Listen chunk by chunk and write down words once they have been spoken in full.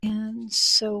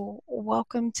So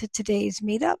welcome to today's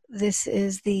meetup. This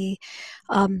is the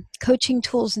Coaching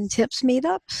Tools and Tips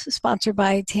meetup sponsored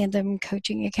by Tandem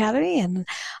Coaching Academy. And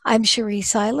I'm Cherie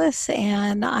Silas,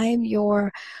 and I'm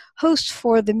your host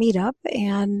for the meetup.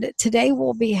 And today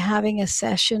we'll be having a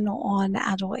session on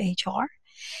Agile HR.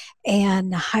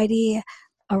 And Heidi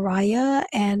Araya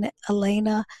and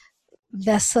Elena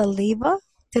Veseleva.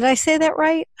 Did I say that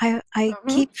right? I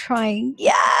keep trying.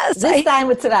 Yes! This time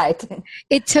it's right.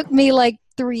 It took me like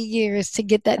 3 years to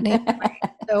get that name right.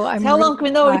 So I'm how long we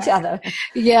know each other.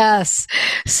 Yes.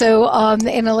 So, and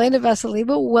Elena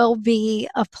Veseleva will be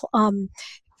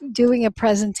doing a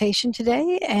presentation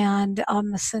today, and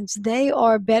since they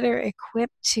are better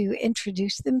equipped to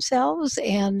introduce themselves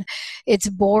and it's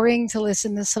boring to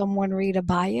listen to someone read a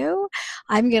bio,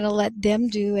 I'm going to let them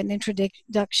do an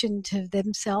introduction to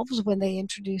themselves when they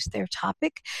introduce their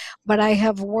topic. But I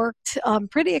have worked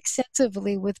pretty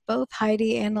extensively with both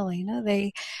Heidi and Elena.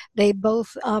 They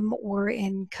both were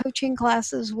in coaching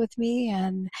classes with me,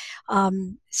 and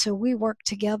so we worked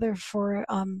together for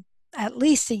at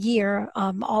least a year,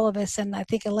 all of us, and I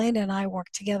think Elena and I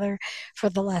worked together for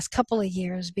the last couple of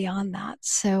years beyond that.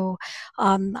 So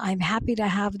I'm happy to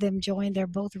have them join. They're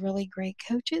both really great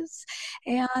coaches.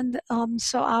 And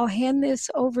so I'll hand this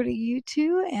over to you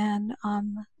two and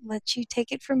let you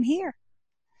take it from here.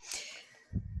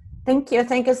 Thank you.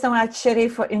 Thank you so much, Cherie,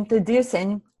 for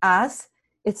introducing us.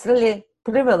 It's really a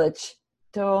privilege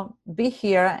to be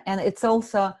here. And it's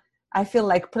also, I feel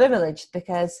like privileged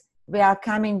because we are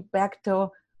coming back to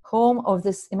home of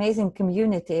this amazing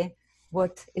community,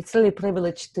 what it's really a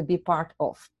privilege to be part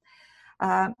of.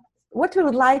 What we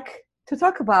would like to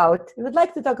talk about, we would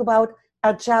like to talk about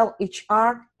Agile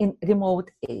HR in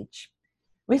remote age.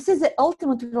 We see the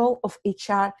ultimate role of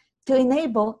HR to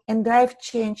enable and drive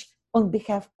change on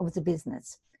behalf of the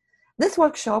business. This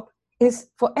workshop is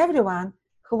for everyone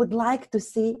who would like to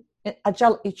see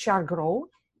Agile HR grow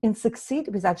and succeed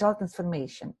with Agile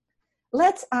transformation.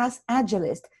 Let's ask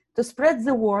Agilists to spread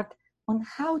the word on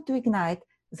how to ignite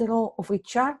the role of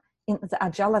HR in the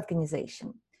Agile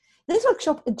organization. This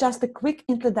workshop is just a quick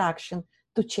introduction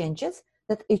to changes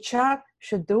that HR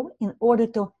should do in order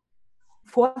to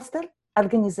foster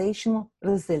organizational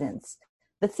resilience.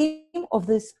 The theme of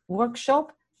this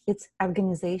workshop is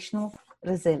organizational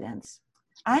resilience.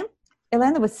 I'm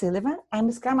Elena Veseleva. I'm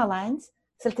a Scrum Alliance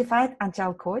certified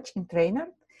Agile coach and trainer.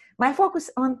 My focus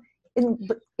in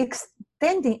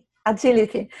extending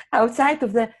agility outside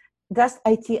of the just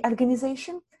IT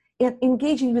organization and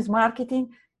engaging with marketing,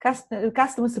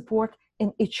 customer support,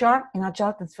 and HR and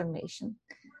Agile transformation.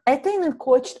 I train and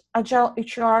coached Agile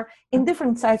HR in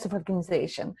different sides of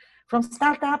organization, from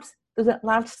startups to the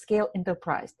large-scale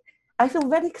enterprise. I feel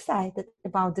very excited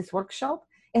about this workshop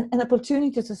and an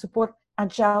opportunity to support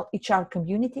Agile HR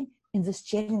community in this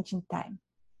challenging time.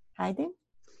 Heidi?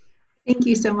 Thank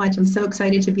you so much. I'm so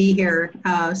excited to be here.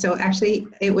 So actually,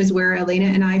 it was where Elena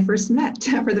and I first met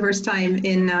for the first time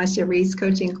in Cherie's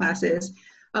coaching classes.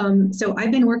 So I've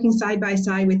been working side by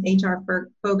side with HR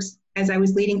folks as I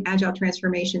was leading Agile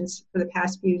transformations for the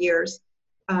past few years,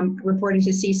 reporting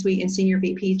to C-suite and senior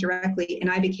VPs directly,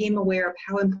 and I became aware of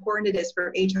how important it is for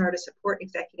HR to support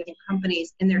executives and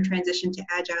companies in their transition to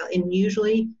Agile, and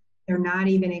usually they're not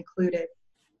even included.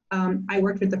 I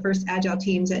worked with the first Agile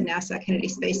teams at NASA Kennedy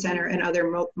Space Center and other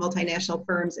multinational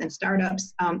firms and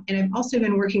startups. And I've also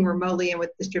been working remotely and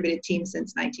with distributed teams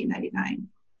since 1999.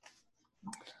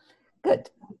 Good.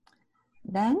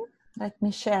 Then let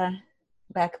me share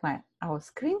back our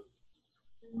screen.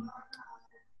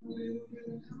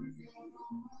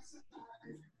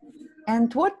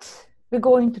 And what we're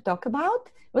going to talk about,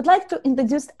 we'd like to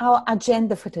introduce our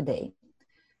agenda for today.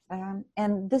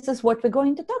 And this is what we're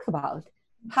going to talk about.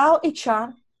 How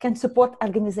HR can support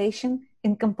organization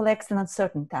in complex and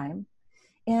uncertain time,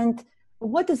 and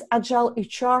what is Agile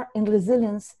HR and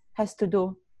resilience has to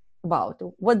do about,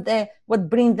 what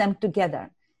brings them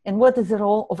together, and what is the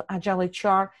role of Agile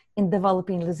HR in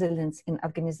developing resilience in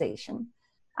organization.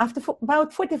 After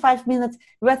about 45 minutes,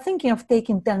 we were thinking of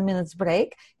taking 10 minutes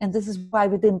break, and this is why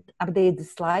we didn't update the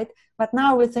slide, but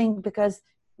now we think because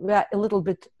we are a little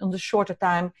bit on the shorter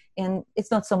time and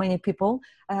it's not so many people,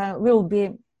 we'll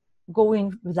be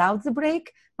going without the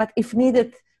break, but if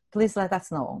needed, please let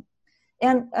us know.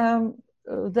 And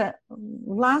the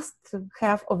last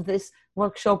half of this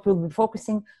workshop will be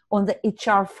focusing on the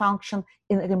HR function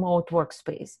in a remote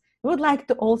workspace. We would like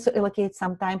to also allocate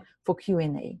some time for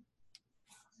Q&A.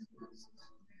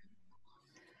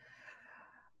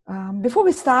 Before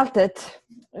we started,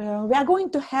 we are going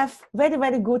to have very,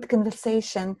 very good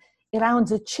conversation around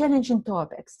the challenging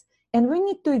topics, and we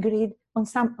need to agree on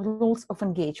some rules of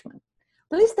engagement.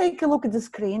 please take a look at the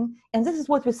screen. And this is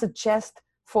what we suggest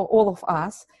for all of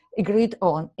us agreed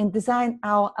on and design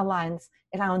our alliance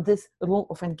around this rule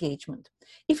of engagement.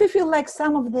 If you feel like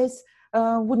some of this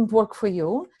wouldn't work for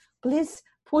you, please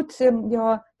put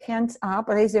your hands up,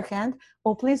 raise your hand,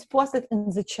 or please post it in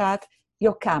the chat,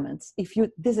 your comments, if you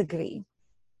disagree.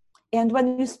 And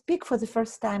when you speak for the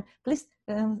first time, please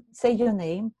say your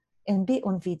name and be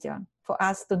on video for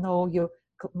us to know you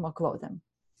more closely.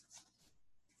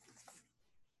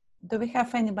 Do we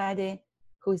have anybody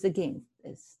who is against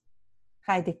this?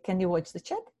 Heidi, can you watch the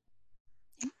chat?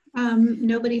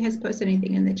 Nobody has posted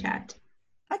anything in the chat.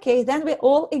 Okay, then we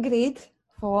all agreed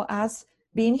for us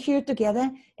being here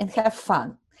together and have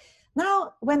fun.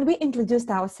 Now, when we introduced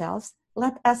ourselves,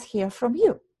 let us hear from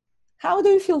you. How do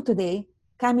you feel today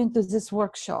coming to this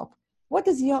workshop? What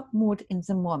is your mood in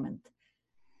the moment?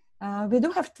 We do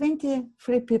have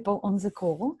 23 people on the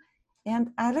call,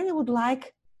 and I really would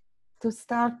like to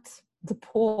start the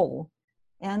poll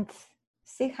and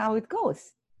see how it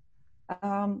goes.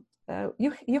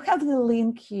 You have the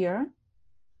link here,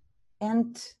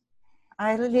 and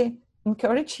I really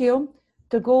encourage you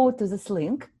to go to this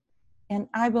link, and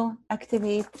I will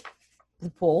activate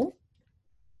the poll.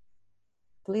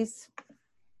 Please,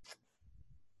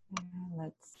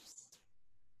 let's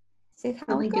see how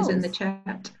the link it goes. is in the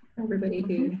chat for everybody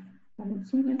who haven't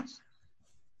seen it.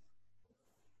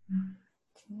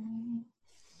 Okay.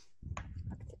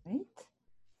 Activate.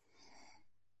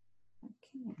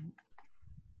 Okay.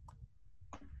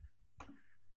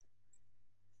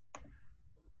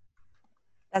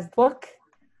 Does it work?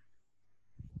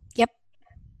 Yep.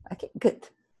 Okay, good.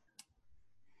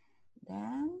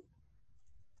 Then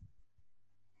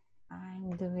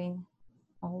I'm doing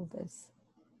all this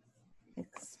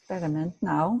experiment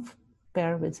now.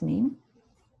 Bear with me.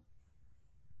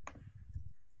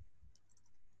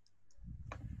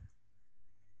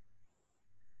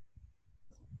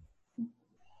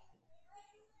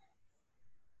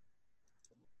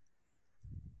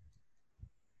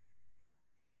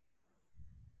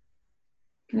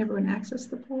 Can everyone access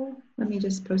the poll? Let me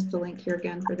just post the link here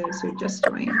again for those who just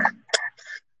joined.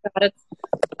 Got it.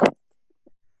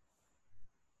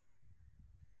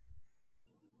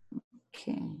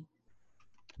 Okay.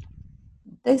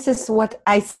 This is what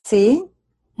I see.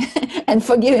 And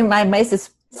forgive me my message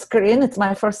screen. It's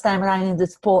my first time running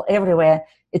this poll everywhere.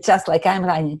 It's just like I'm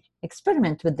running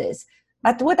experiment with this.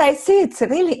 But what I see, it's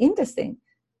really interesting.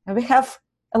 And we have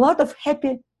a lot of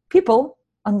happy people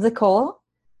on the call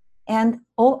and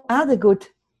all other good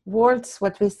words,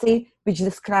 what we see, which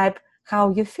describe how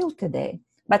you feel today.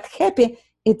 But happy,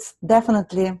 it's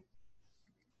definitely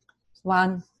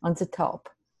one on the top.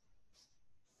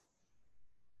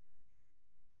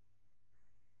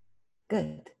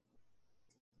 Good.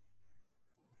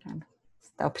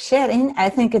 Stop sharing. I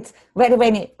think it's very,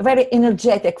 very, very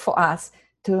energetic for us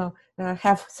to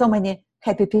have so many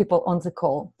happy people on the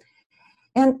call.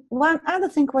 And one other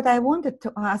thing what I wanted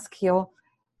to ask you,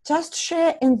 just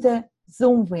share in the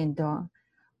Zoom window,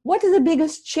 what is the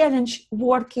biggest challenge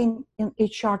working in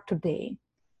HR today?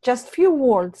 Just few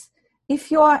words.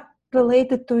 If you are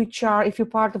related to HR, if you're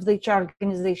part of the HR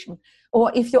organization,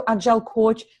 or if you're Agile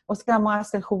coach or Scrum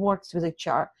Master who works with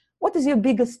HR, what is your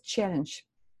biggest challenge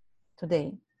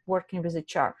today working with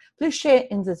HR? Please share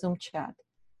in the Zoom chat.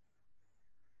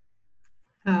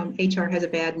 HR has a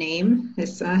bad name.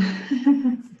 It's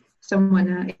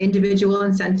individual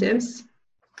incentives,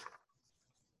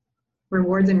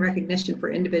 rewards and recognition for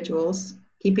individuals,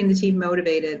 keeping the team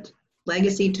motivated,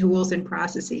 legacy tools and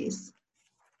processes.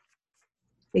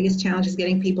 Biggest challenge is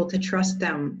getting people to trust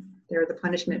them. They're the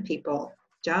punishment people.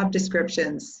 Job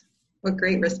descriptions. What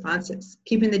great responses.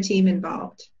 Keeping the team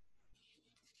involved.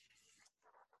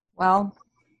 Well,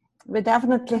 we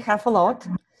definitely have a lot.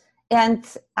 And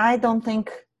I don't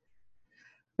think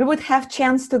we would have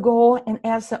chance to go and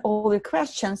answer all the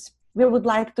questions. We would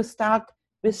like to start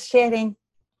with sharing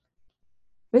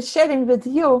with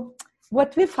you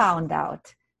what we found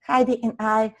out, Heidi and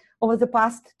I, over the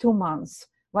past 2 months,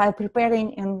 while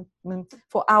preparing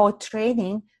for our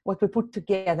training, what we put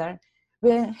together.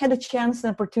 We had a chance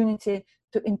and opportunity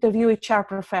to interview HR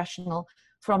professional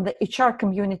from the HR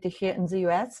community here in the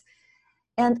US.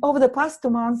 And over the past 2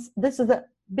 months, this is the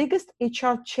biggest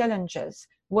HR challenges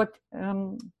what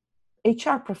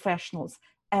HR professionals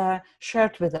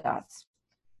shared with us.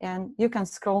 And you can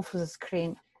scroll through the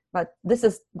screen, but this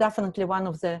is definitely one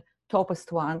of the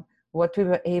topest one, what we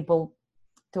were able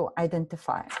to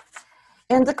identify.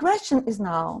 And the question is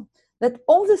now that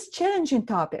all these challenging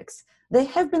topics, they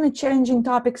have been challenging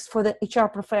topics for the HR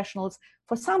professionals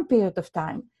for some period of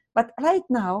time, But right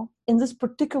now, in this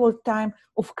particular time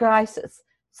of crisis,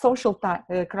 social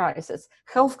crisis,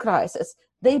 health crisis,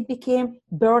 they became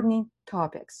burning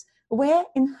topics. Where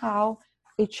and how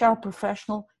HR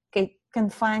professional can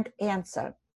find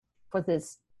answer for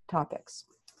these topics?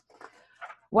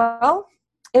 Well,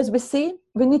 as we see,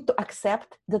 we need to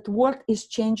accept that the world is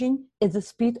changing at the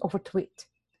speed of a tweet.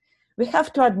 We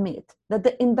have to admit that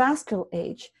the industrial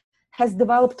age has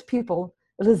developed people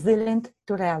resilient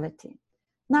to reality.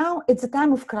 Now, it's a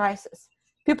time of crisis.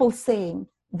 People saying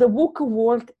the VUCA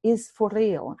world is for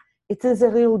real. It is a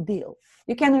real deal.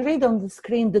 You can read on the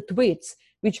screen the tweets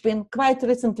which been quite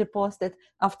recently posted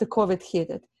after COVID hit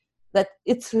it, that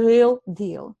it's real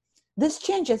deal. These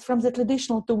changes from the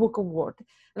traditional to VUCA world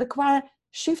require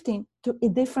shifting to a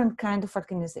different kind of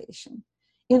organization.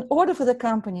 In order for the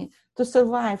company to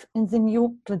survive in the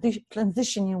new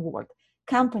transitioning world,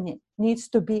 company needs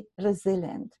to be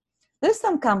resilient. There's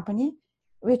some company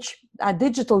which are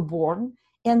digital born,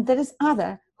 and there is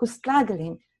other who's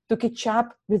struggling to catch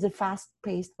up with the fast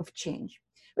pace of change.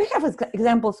 We have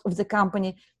examples of the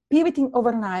company pivoting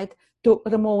overnight to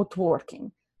remote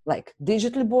working, like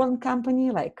digitally born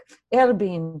company like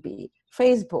Airbnb,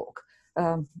 Facebook,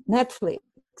 Netflix,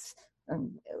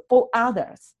 or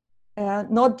others.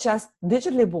 Not just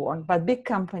digitally born, but big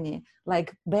company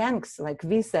like banks like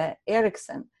Visa,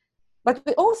 Ericsson. But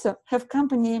we also have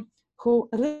company who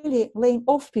really laying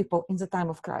off people in the time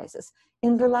of crisis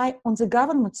and rely on the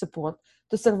government support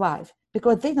to survive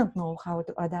because they don't know how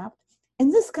to adapt.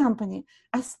 And this company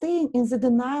are staying in the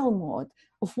denial mode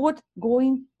of what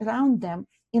going around them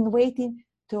in waiting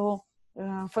to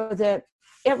for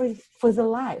the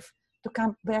life to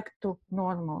come back to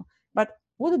normal. But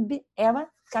would it be ever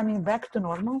coming back to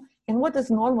normal? And what does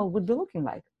normal would be looking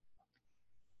like?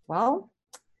 Well,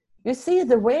 you see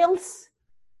the whales,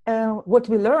 what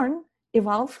we learn,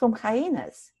 evolved from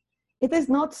hyenas. It is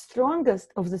not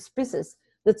strongest of the species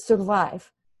that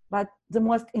survive, but the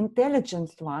most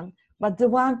intelligent one, but the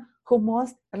one who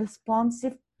most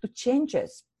responsive to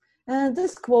changes.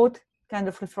 This quote kind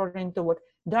of referring to what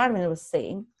Darwin was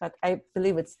saying, but I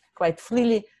believe it's quite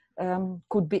freely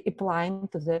could be applying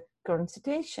to the current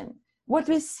situation. What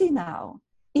we see now,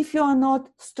 if you are not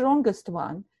strongest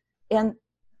one, and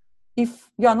if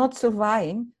you are not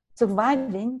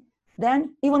surviving,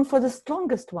 then even for the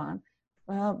strongest one,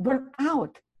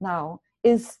 burnout now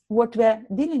is what we're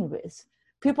dealing with.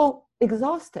 People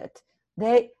exhausted,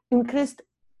 they increased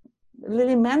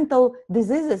really mental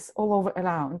diseases all over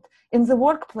around. In the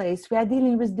workplace, we are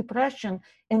dealing with depression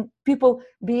and people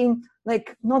being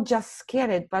like not just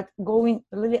scared, but going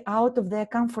really out of their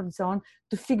comfort zone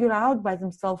to figure out by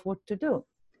themselves what to do.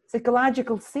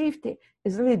 Psychological safety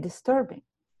is really disturbing.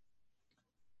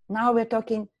 Now we're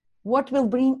talking what will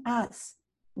bring us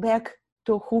back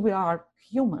to who we are,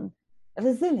 human.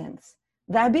 Resilience,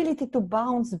 the ability to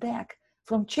bounce back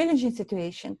from challenging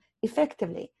situation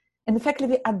effectively and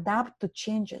effectively adapt to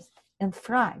changes and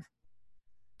thrive.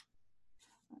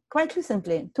 Quite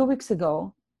recently, 2 weeks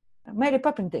ago, Mary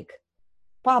Poppendieck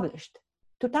published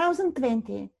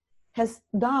 2020 has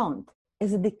dawned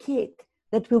as a decade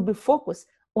that will be focused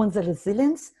on the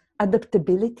resilience,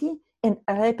 adaptability, and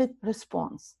rapid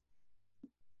response.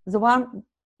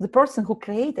 The person who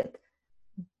created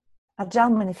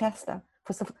Agile Manifesto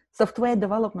for software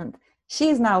development, she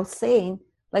is now saying,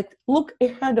 like, look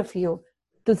ahead of you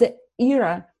to the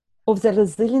era of the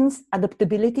resilience,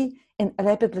 adaptability, and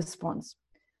rapid response.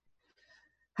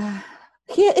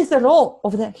 Here is the role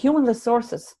of the human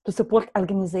resources to support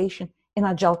organization in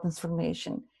agile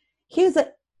transformation. Here's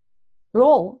the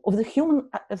role of the human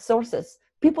resources,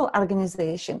 people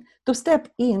organization to step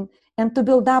in and to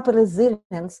build up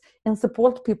resilience and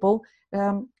support people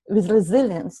with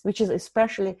resilience, which is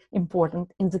especially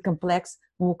important in the complex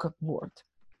VUCA world.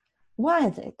 Why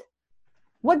is it?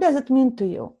 What does it mean to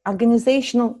you?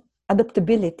 Organizational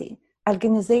adaptability,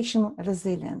 organizational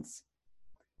resilience.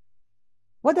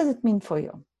 What does it mean for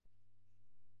you?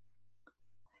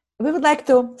 We would like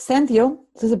to send you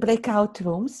to the breakout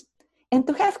rooms and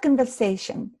to have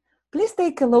conversation. Please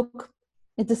take a look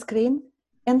at the screen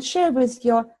and share with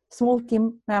your small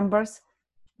team members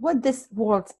what this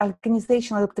word's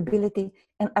organizational adaptability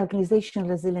and organizational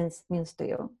resilience means to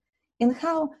you, and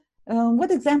how,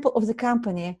 what example of the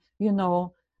company you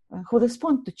know who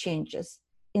respond to changes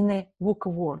in a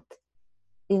VUCA world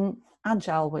in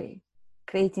agile way,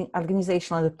 creating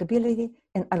organizational adaptability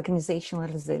and organizational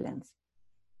resilience.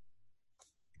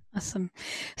 Awesome.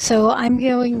 So I'm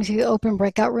going to open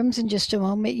breakout rooms in just a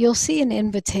moment. You'll see an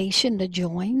invitation to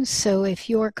join. So if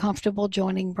you're comfortable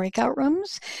joining breakout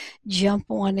rooms, jump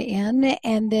on in.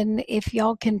 And then if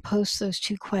y'all can post those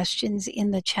 2 questions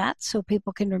in the chat so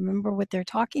people can remember what they're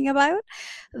talking about,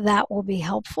 that will be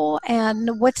helpful.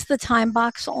 And what's the time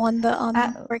box on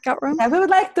the breakout room? Yeah, we would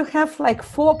like to have like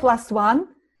 4 + 1,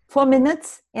 4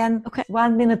 minutes and Okay.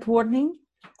 1 minute warning.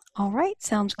 All right.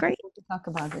 Sounds great. To talk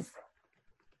about this.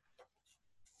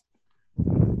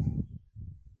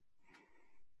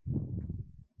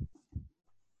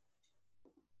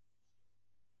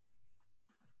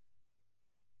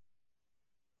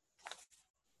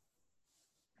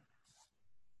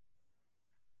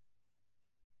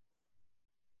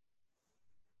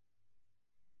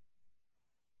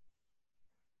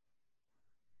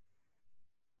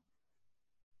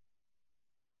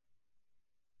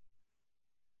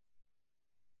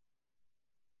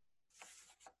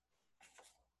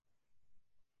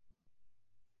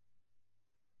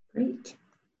 Great.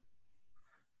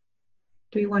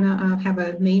 Do we want to have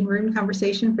a main room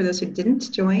conversation for those who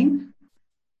didn't join?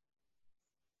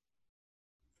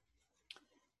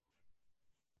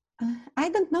 I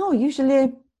don't know.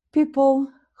 Usually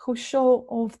people who show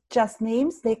off just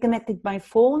names, they connected by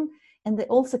phone and they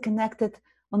also connected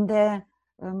on their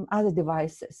other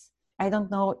devices. I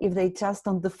don't know if they just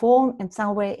on the phone and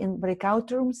somewhere in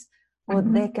breakout rooms or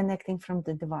they're connecting from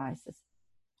the devices.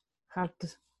 Hard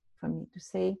for me to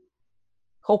say.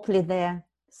 Hopefully they're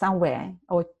somewhere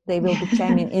or they will be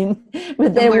chiming in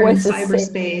with their voices. In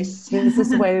cyberspace. This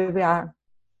is where we are.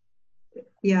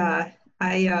 Yeah.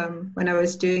 When I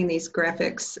was doing these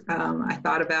graphics, I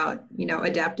thought about,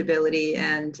 adaptability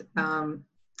and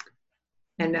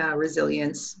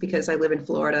resilience because I live in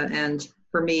Florida. And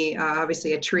for me,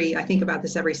 obviously a tree, I think about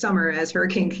this every summer as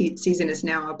hurricane season is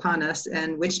now upon us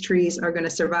and which trees are going to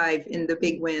survive in the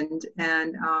big wind.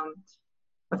 And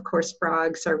of course,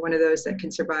 frogs are one of those that can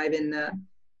survive in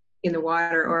the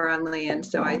water or on land.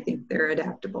 So I think they're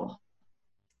adaptable.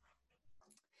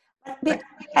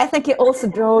 I think you also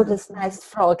draw this nice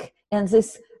frog and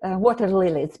this water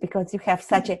lilies because you have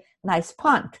such a nice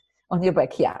pond on your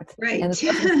backyard. Right. And it's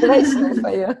inspirational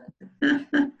for you.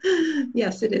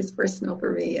 Yes, it is personal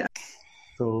for me. Yeah.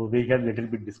 So we had a little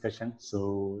bit discussion.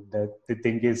 So the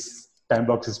thing is, time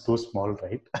box is too small,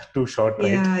 right? Too short,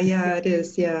 right? Yeah, it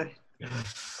is. Yeah.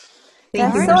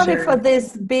 Sorry for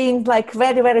this being like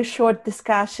very, very short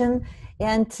discussion.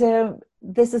 And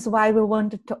this is why we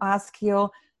wanted to ask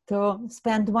you to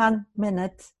spend 1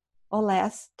 minute or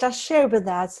less, just share with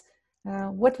us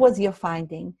what was your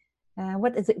finding?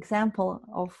 What is the example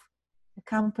of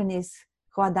companies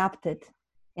who adapted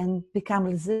and become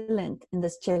resilient in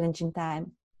this challenging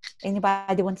time?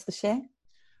 Anybody wants to share?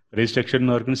 Restructure an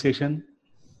organization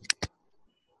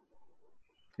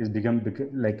is become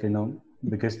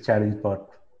biggest challenge part.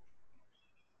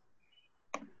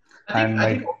 I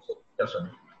think also, sorry.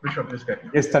 Bishop, please get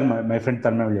Yes, Tanmay, my friend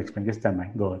Tanmay will explain. Yes,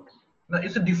 Tanmay, go ahead. No,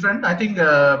 it's a different. I think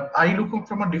I look up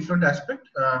from a different aspect.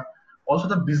 Also,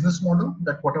 the business model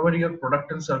that whatever your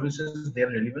product and services, they're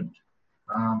relevant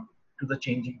to the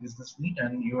changing business need,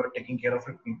 and you are taking care of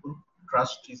your people.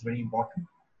 Trust is very important.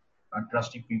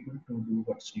 Trusting people to do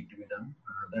what's need to be done.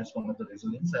 That's one of the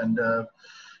resilience. And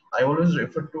I always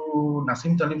refer to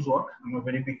Nassim Taleb's work. I'm a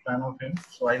very big fan of him.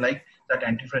 So I like that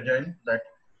anti-fragile, that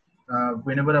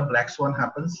whenever a black swan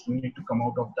happens, you need to come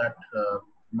out of that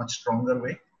much stronger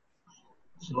way.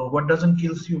 So what doesn't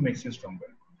kill you makes you stronger.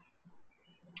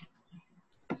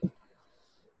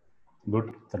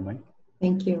 Good, Tanmay.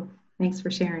 Thank you. Thanks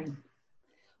for sharing.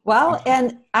 Well,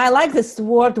 and I like this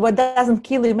word, what doesn't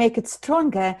kill you, make it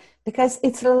stronger, because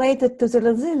it's related to the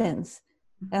resilience.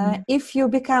 If you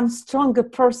become stronger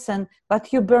person,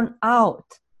 but you burn out,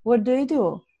 what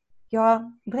do? You're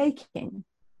breaking.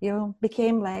 You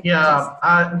became like...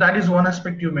 that is one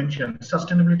aspect you mentioned.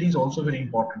 Sustainability is also very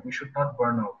important. We should not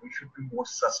burn out. We should be more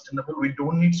sustainable. We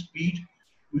don't need speed.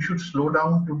 We should slow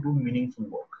down to do meaningful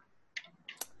work.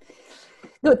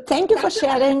 Good. Thank you for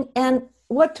sharing. And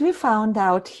what we found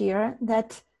out here,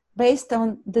 that based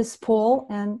on this poll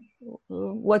and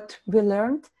what we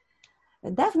learned,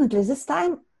 definitely this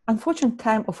time, unfortunate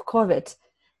time of COVID,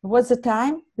 was a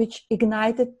time which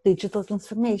ignited digital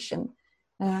transformation,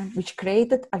 which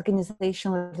created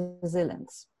organizational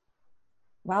resilience.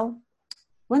 Well,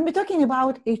 when we're talking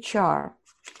about HR,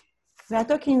 we are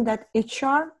talking that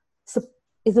HR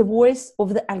is the voice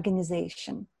of the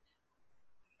organization.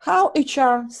 How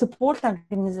HR supports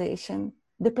organization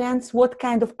depends what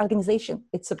kind of organization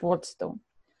it supports to.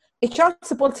 HR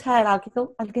supports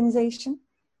hierarchical organization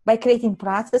by creating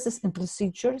processes and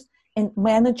procedures and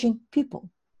managing people.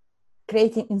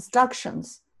 creating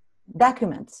instructions,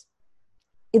 documents.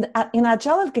 In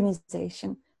agile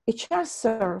organization, HR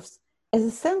serves as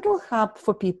a central hub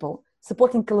for people,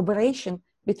 supporting collaboration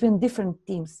between different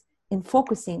teams and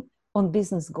focusing on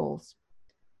business goals.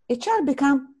 HR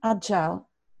become agile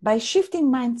by shifting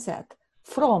mindset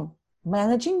from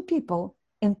managing people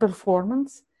and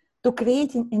performance to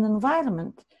creating an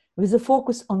environment with a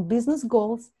focus on business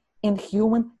goals and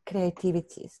human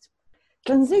creativity.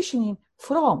 Transitioning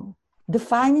from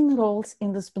defining roles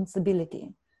and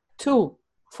responsibility to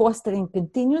fostering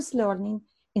continuous learning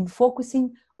and focusing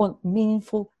on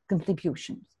meaningful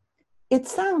contributions. It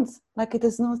sounds like it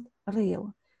is not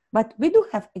real, but we do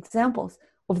have examples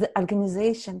of the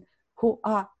organization who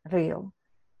are real.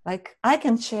 Like I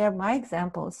can share my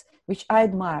examples, which I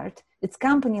admired. It's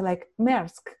company like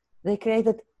Maersk. They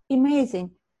created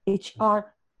amazing HR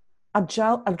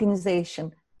agile organization,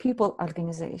 people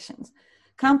organizations.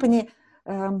 Company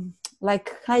like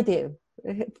Heidi,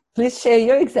 please share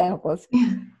your examples.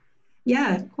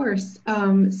 Yeah, of course.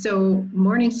 So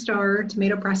Morningstar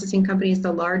Tomato Processing Company is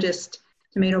the largest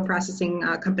tomato processing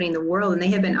company in the world, and they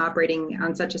have been operating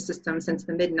on such a system since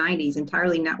the mid-90s,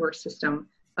 entirely network system.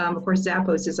 Of course,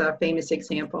 Zappos is a famous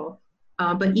example.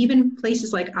 But even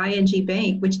places like ING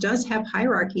Bank, which does have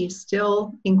hierarchy,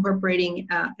 still incorporating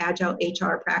agile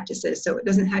HR practices. So it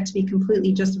doesn't have to be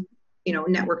completely just,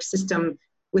 network system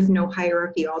with no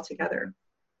hierarchy altogether.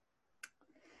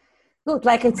 Good,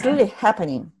 like it's really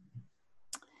happening.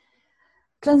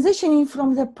 Transitioning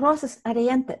from the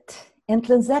process-oriented and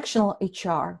transactional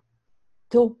HR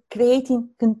to creating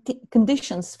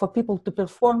conditions for people to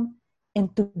perform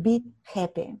and to be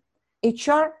happy.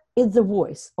 HR is the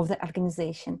voice of the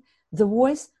organization, the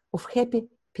voice of happy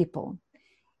people.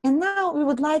 And now we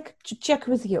would like to check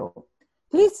with you.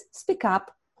 Please speak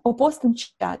up or post in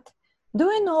chat. Do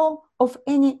you know of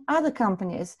any other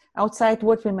companies outside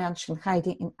what we mentioned,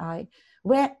 Heidi and I,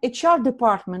 where HR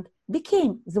department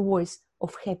became the voice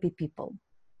of happy people?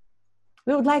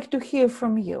 We would like to hear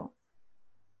from you.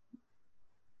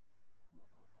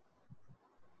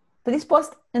 Please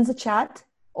post in the chat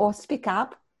or speak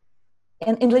up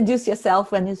and introduce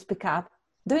yourself when you speak up.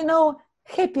 Do you know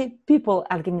Happy People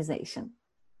organization?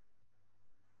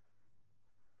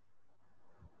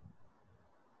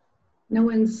 No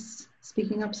one's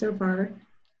speaking up so far.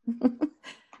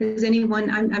 Has anyone,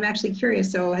 I'm actually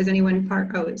curious, so has anyone,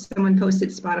 someone posted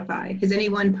Spotify. Has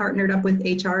anyone partnered up with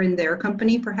HR in their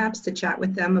company perhaps to chat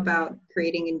with them about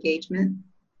creating engagement?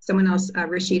 Someone else,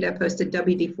 Rashida posted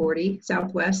WD-40,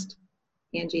 Southwest,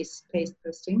 Angie's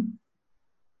posting.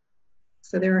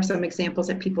 So there are some examples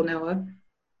that people know of.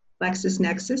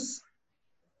 LexisNexis.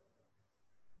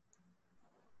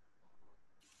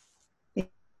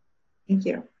 Thank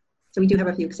you. So we do have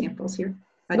a few examples here.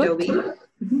 Adobe.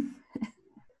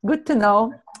 Good to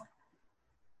know.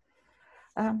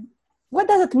 What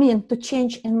does it mean to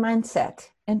change in mindset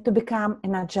and to become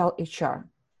an agile HR?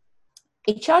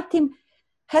 HR team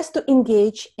has to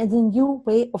engage in a new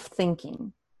way of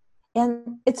thinking,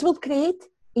 and it will create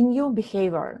a new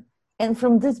behavior. And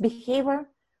from this behavior,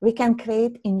 we can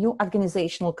create a new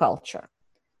organizational culture.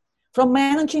 From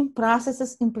managing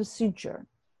processes and procedure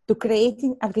to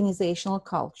creating organizational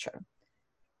culture.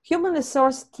 Human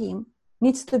resource team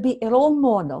needs to be a role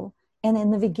model and a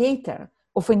navigator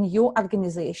of a new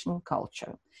organizational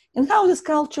culture. And how this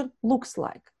culture looks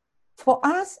like. For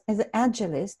us as an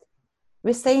Agilist,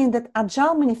 we're saying that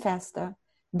Agile Manifesto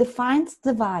defines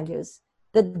the values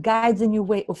that guide the new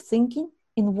way of thinking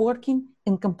and working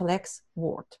in complex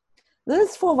world.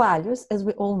 These 4 values, as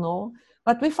we all know,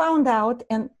 but we found out,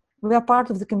 and we are part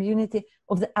of the community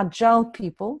of the Agile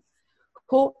people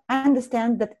who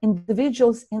understand that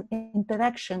individuals in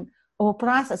interaction or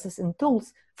processes and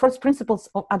tools, first principles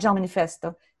of Agile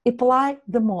Manifesto, apply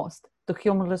the most to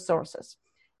human resources.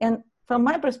 And from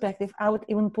my perspective, I would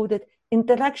even put it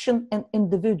interaction and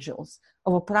individuals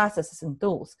over processes and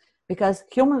tools, because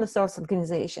human resource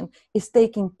organization is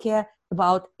taking care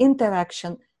about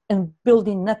interaction and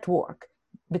building network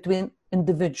between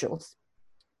individuals.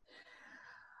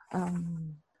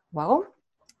 Well,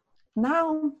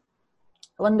 now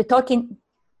when we're talking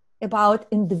about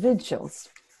individuals,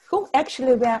 who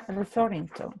actually we are referring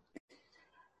to?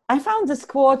 I found this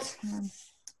quote,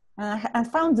 I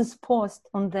found this post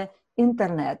on the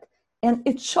internet, and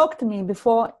it shocked me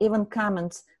before even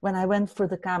comments, when I went through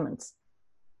the comments.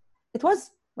 It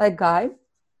was like guy,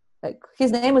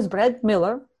 his name is Brad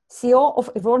Miller, CEO of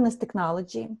Awareness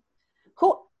Technology,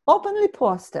 who openly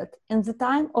posted in the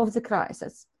time of the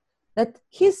crisis that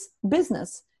his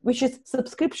business, which is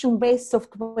subscription-based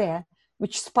software,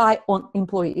 which spy on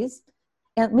employees,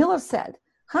 and Miller said,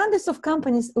 Hundreds of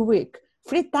companies a week,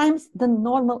 3 times the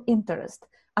normal interest,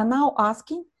 are now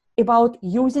asking about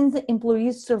using the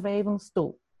employees surveillance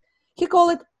tool. He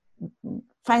called it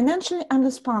financially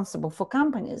unresponsible for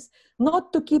companies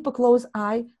not to keep a close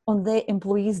eye on their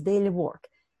employees' daily work.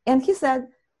 And he said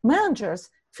managers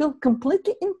feel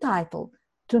completely entitled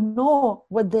to know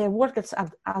what their workers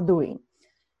are doing.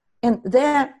 And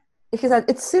he said,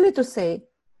 it's silly to say,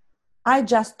 I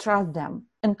just trust them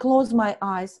and close my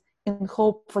eyes and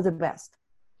hope for the best.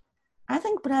 I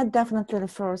think Brad definitely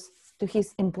refers to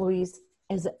his employees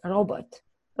as a robot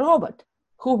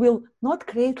who will not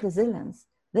create resilience.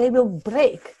 They will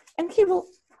break and he will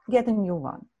get a new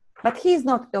one. But he is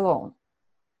not alone.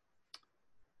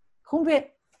 Whom we're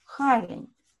hiring,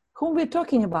 whom we're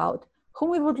talking about,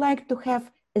 whom we would like to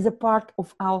have as a part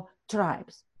of our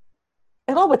tribes.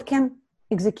 A robot can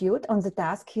execute on the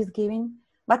task he's giving,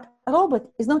 but a robot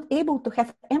is not able to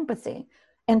have empathy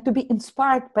and to be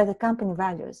inspired by the company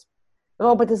values. A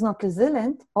robot is not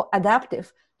resilient or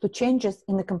adaptive to changes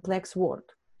in a complex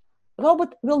world. A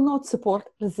robot will not support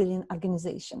resilient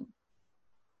organization.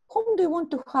 Whom do you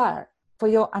want to hire for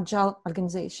your agile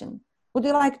organization? Would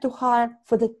you like to hire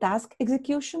for the task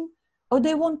execution, or do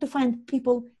you want to find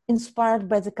people inspired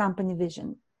by the company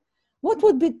vision? What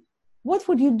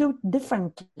would you do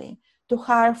differently to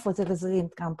hire for the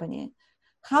resilient company?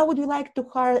 How would you like to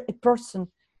hire a person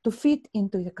to fit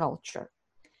into your culture?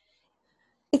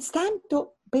 It's time to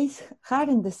base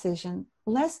hiring decision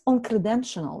less on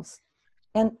credentials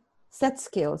and set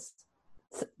skills,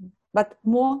 but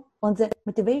more on the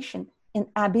motivation and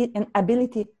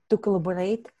ability to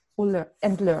collaborate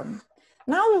and learn.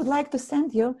 Now we would like to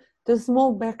send you to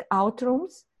small breakout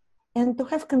rooms and to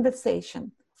have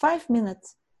conversation, 5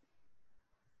 minutes.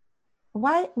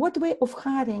 What way of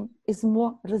hiring is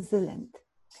more resilient,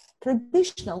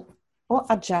 traditional or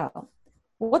agile?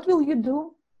 What will you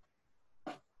do?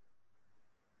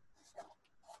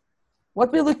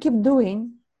 What will you keep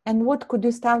doing? And what could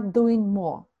you start doing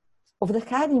more of the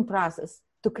hiring process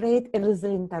to create a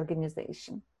resilient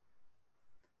organization?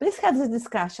 Please have this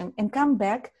discussion and come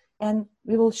back and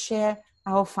we will share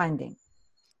our finding.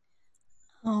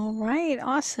 All right,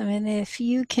 awesome. And if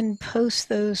you can post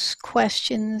those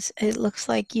questions, it looks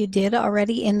like you did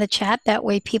already in the chat. That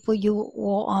way you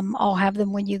will all have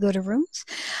them when you go to rooms.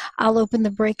 I'll open the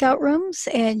breakout rooms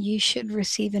and you should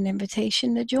receive an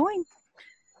invitation to join.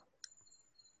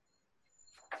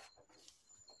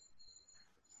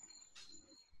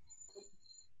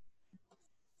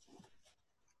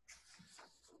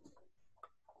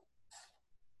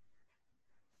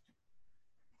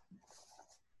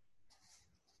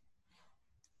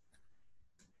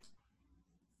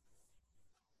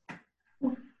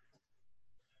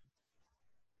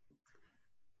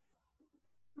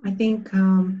 I think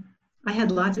I had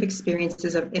lots of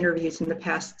experiences of interviews in the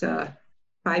past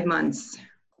 5 months.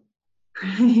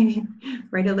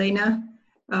 Right, Elena?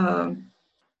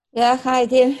 Yeah,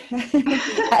 Heidi.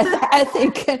 I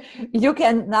think you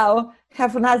can now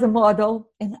have another model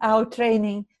in our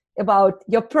training about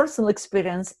your personal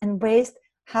experience and based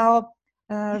how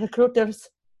recruiters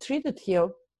treated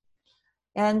you.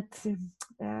 And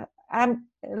I'm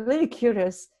really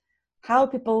curious how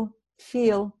people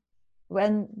feel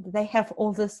when they have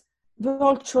all this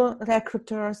virtual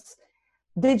recruiters,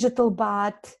 digital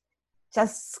bot,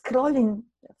 just scrolling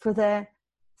through the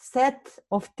set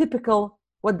of typical,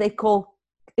 what they call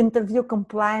interview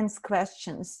compliance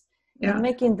questions, and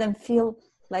making them feel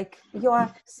like you are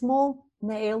a small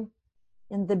nail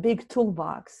in the big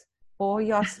toolbox, or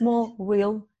you are a small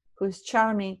wheel who is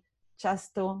charming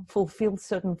just to fulfill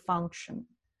certain function,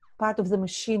 part of the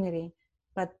machinery,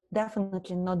 but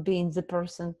definitely not being the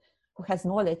person who has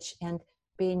knowledge and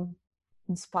being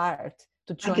inspired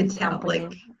to join the company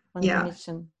on the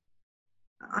mission.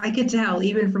 I could tell,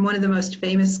 even from one of the most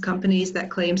famous companies that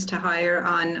claims to hire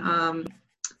on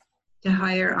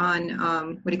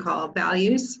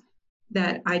values,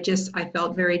 that I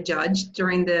felt very judged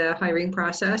during the hiring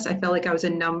process. I felt like I was a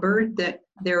number, that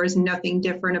there was nothing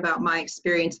different about my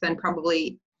experience than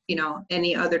probably,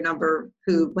 any other number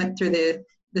who went through the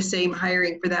same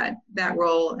hiring for that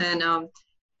role. And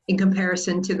in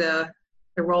comparison to the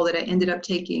role that I ended up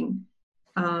taking,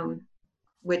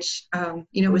 which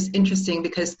was interesting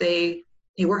because they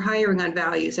were hiring on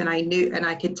values, and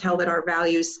I could tell that our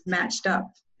values matched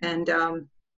up. And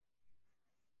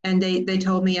they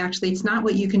told me, actually, it's not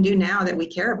what you can do now that we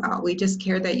care about. We just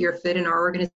care that you're fit in our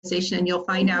organization, and you'll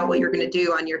find out what you're going to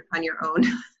do on your own.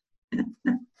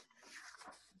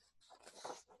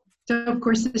 So of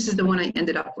course, this is the one I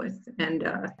ended up with, and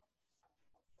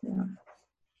yeah.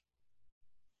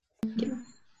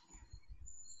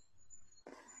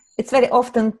 it's very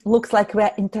often looks like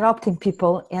we're interrupting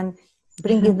people and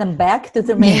bringing them back to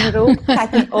the main room,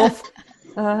 cutting off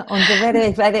on the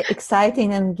very, very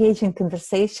exciting and engaging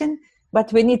conversation.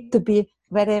 But we need to be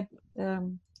very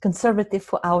conservative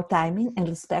for our timing and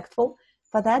respectful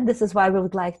for that. This is why we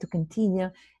would like to continue.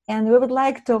 And we would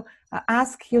like to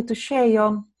ask you to share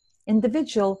your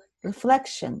individual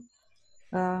reflection.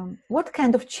 What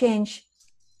kind of change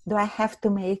do I have to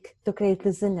make to create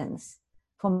resilience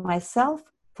for myself,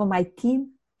 for my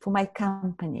team, for my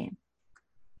company?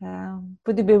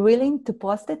 Would you be willing to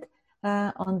post it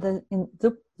on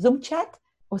the Zoom chat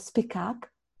or speak up?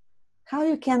 How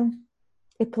you can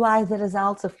apply the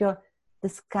results of your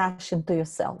discussion to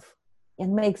yourself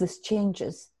and make these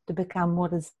changes to become more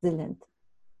resilient,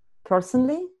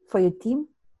 personally, for your team,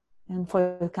 and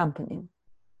for your company.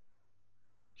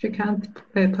 Shrikant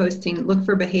posting, look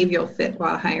for behavioral fit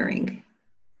while hiring.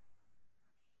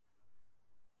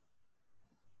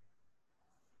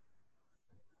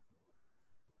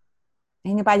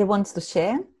 Anybody wants to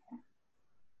share?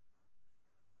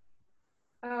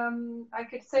 I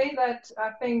could say that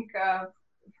I think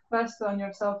first on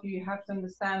yourself, you have to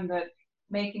understand that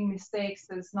making mistakes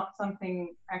is not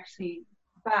something actually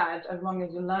bad as long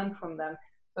as you learn from them.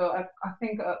 So I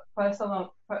think first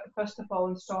of all,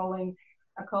 installing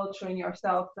a culture in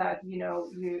yourself that, you know,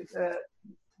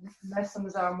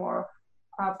 lessons are more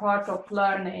part of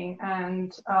learning,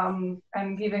 and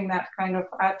giving that kind of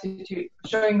attitude,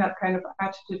 showing that kind of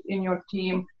attitude in your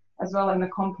team as well in the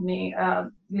company,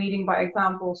 leading by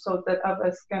example so that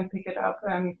others can pick it up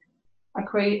and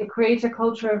create a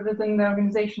culture within the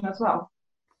organization as well.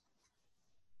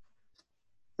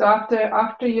 So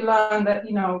after you learn that,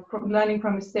 you know, learning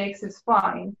from mistakes is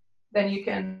fine, then you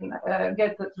can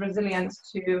get the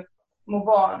resilience to move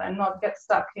on and not get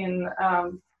stuck in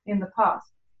the past.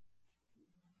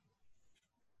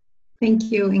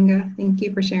 Thank you, Inga. Thank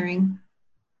you for sharing.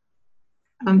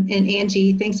 And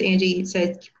Angie, thanks, Angie,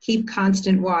 said keep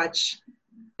constant watch.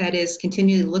 That is,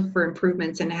 continue to look for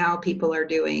improvements in how people are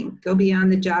doing. Go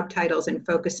beyond the job titles and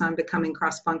focus on becoming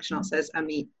cross-functional, says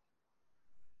Amit.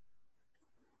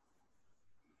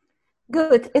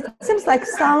 Good. It seems like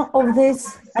some of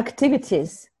these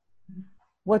activities,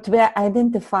 what we are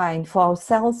identifying for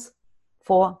ourselves,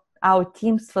 for our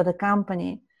teams, for the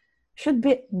company, should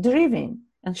be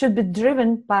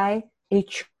driven by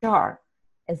HR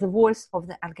as the voice of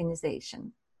the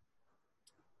organization.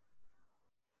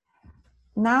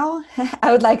 Now,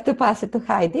 I would like to pass it to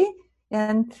Heidi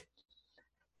and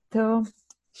to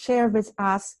share with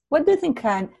us, what do you think,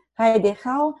 Heidi,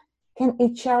 how can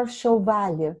HR show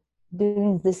value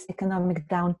during this economic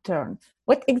downturn?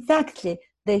 What exactly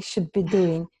they should be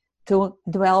doing to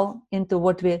dwell into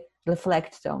what we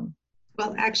reflect on?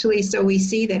 Well, actually, so we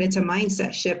see that it's a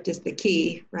mindset shift is the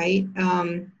key, right?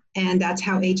 And that's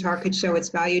how HR could show its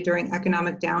value during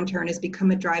economic downturn, is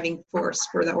become a driving force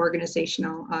for the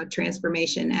organizational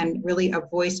transformation and really a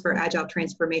voice for agile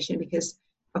transformation. Because,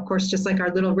 of course, just like our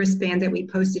little wristband that we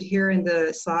posted here in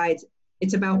the slides,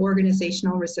 it's about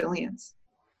organizational resilience.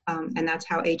 And that's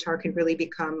how HR can really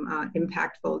become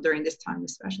impactful during this time,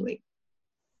 especially.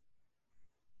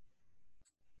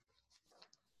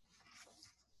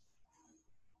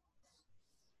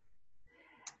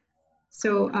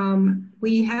 So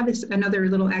we have another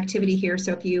little activity here.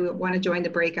 So if you want to join the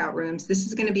breakout rooms, this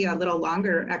is going to be a little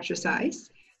longer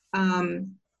exercise.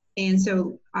 And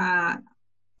so I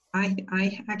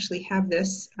actually have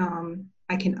this.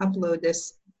 I can upload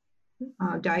this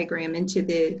diagram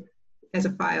into as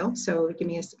a file. So give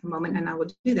me a moment and I will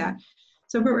do that.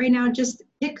 So but right now, just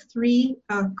pick 3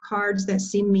 cards that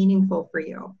seem meaningful for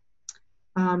you.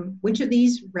 Which of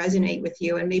these resonate with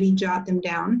you, and maybe jot them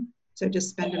down. So just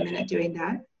spend a minute doing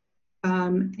that.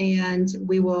 And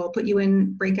we will put you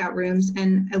in breakout rooms.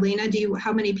 And Elena,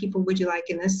 how many people would you like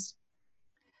in this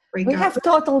breakout? We have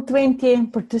total 20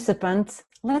 participants.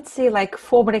 Let's say like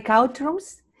 4 breakout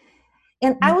rooms.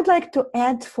 And I would like to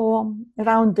add for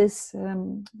around this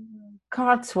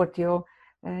cards what you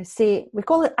say, we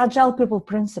call it Agile People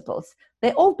Principles.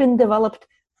 They've all been developed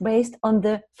based on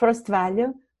the first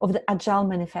value of the Agile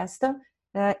Manifesto,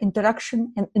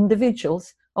 interaction and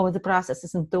individuals over the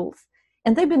processes and tools.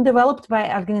 And they've been developed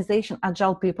by organization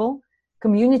Agile People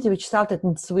community, which started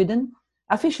in Sweden,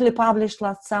 officially published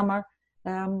last summer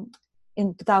in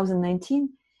 2019.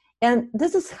 And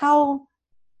this is how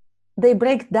they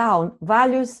break down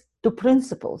values to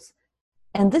principles.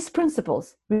 And these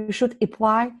principles we should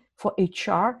apply for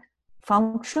HR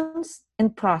functions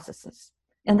and processes.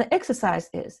 And the exercise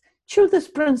is, choose these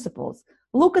principles,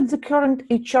 look at the current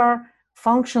HR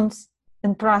functions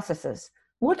and processes.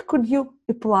 What could you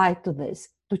apply to this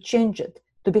to change it,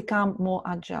 to become more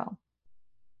agile.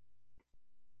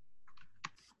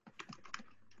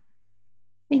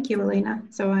 Thank you, Elena.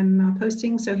 So I'm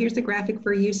posting. So here's the graphic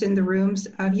for use in the rooms.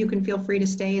 You can feel free to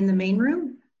stay in the main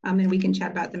room, and we can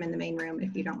chat about them in the main room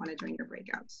if you don't want to join your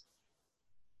breakouts.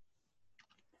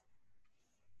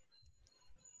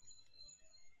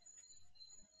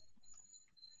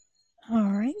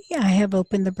 All right, I have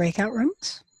opened the breakout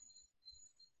rooms.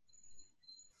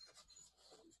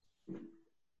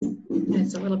 And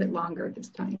it's a little bit longer this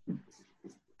time,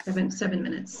 7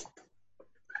 minutes.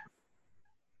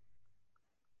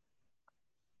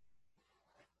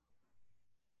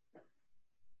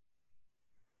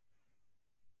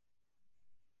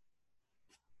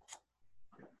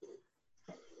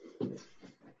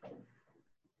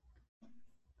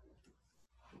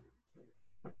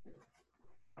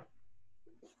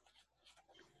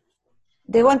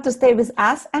 They want to stay with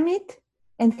us, Amit,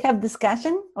 and have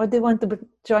discussion, or they want to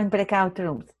join breakout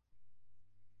rooms?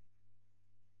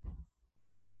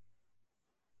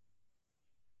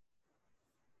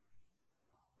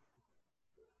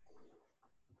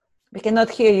 We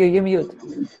cannot hear you. You're mute.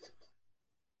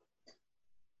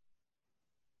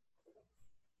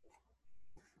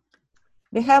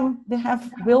 We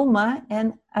have Wilma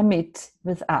and Amit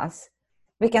with us.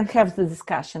 We can have the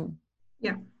discussion.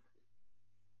 Yeah.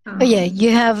 Yeah,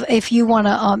 you have, if you want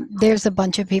to, there's a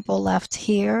bunch of people left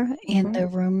here in the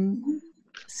room.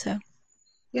 So.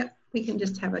 Yeah, we can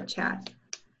just have a chat.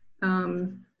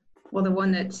 Well, the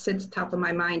one that sits top of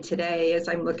my mind today as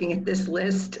I'm looking at this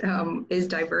list is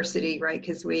diversity, right?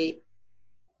 Because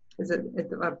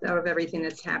of everything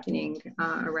that's happening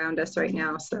around us right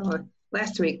now. So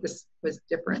last week, this was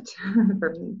different for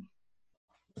me.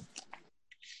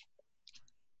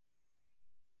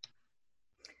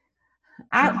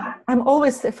 I'm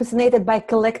always fascinated by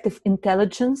collective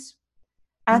intelligence.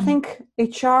 I think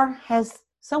HR has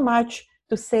so much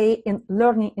to say in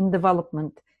learning and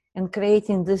development and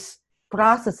creating these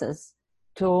processes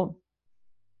to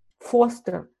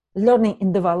foster learning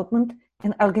and development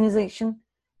in organization,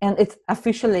 and it's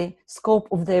officially scope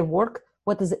of their work.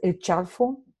 What is HR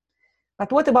for?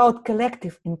 But what about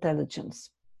collective intelligence?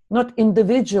 Not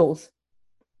individuals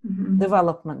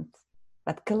development,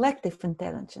 but collective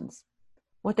intelligence.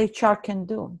 What HR can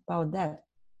do about that?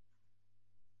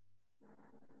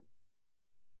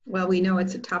 Well, we know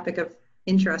it's a topic of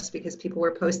interest because people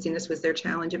were posting this was their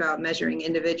challenge about measuring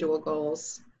individual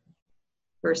goals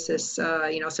versus, so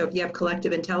if you have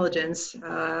collective intelligence,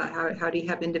 how do you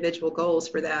have individual goals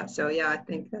for that? So yeah, I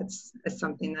think that's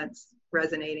something that's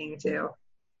resonating too.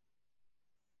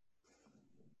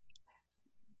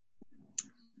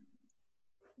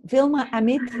 Vilma,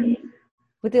 Amit,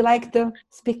 would you like to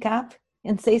speak up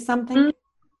and say something?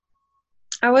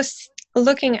 I was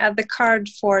looking at the card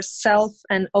for self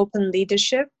and open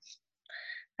leadership.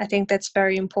 I think that's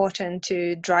very important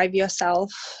to drive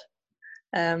yourself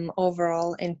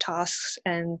overall in tasks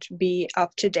and be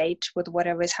up to date with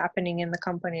whatever is happening in the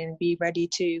company and be ready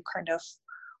to kind of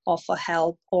offer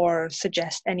help or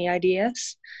suggest any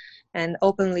ideas. And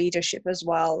open leadership as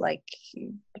well, like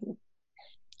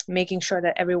making sure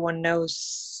that everyone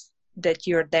knows that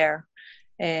you're there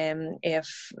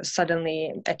if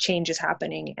suddenly a change is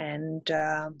happening, and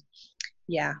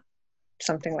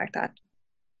something like that.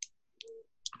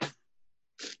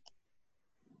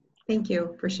 Thank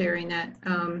you for sharing that.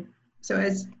 So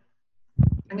as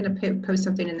I'm going to post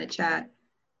something in the chat.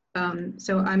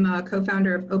 So I'm a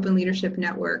co-founder of Open Leadership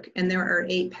Network, and there are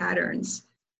 8 patterns.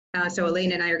 So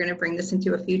Elena and I are going to bring this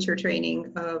into a future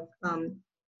training of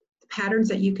patterns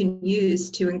that you can use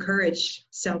to encourage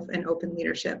self and open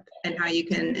leadership and how you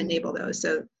can enable those.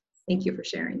 So thank you for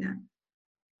sharing that.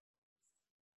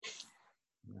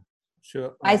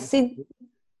 Sure. I see.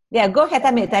 Yeah, go ahead,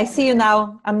 Amit. I see you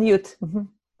now. Unmute.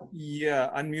 Yeah,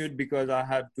 unmute because I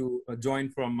had to join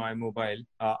from my mobile.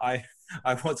 I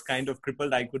was kind of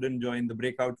crippled. I couldn't join the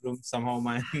breakout room. Somehow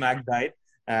my Mac died.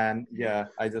 And yeah,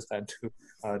 I just had to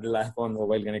rely upon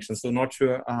mobile connection. So not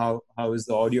sure how is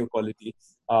the audio quality.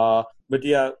 But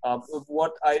yeah,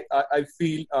 what I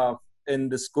feel in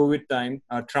this COVID time,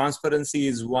 transparency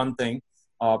is one thing.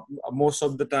 Most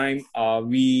of the time,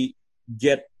 we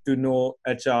get to know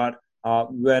HR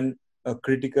when a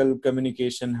critical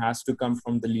communication has to come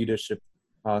from the leadership.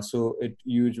 So it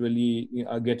usually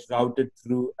gets routed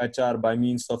through HR by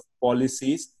means of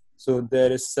policies. So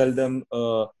there is seldom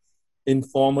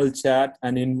informal chat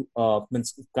and in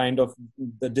kind of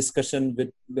the discussion with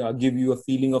give you a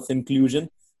feeling of inclusion,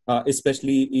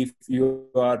 especially if you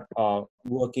are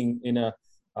working in a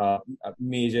a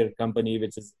major company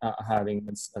which is having,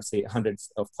 say,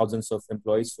 hundreds of thousands of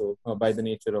employees. So by the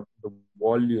nature of the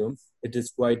volume, it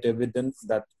is quite evident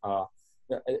that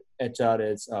HR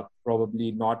is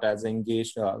probably not as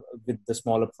engaged with the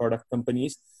smaller product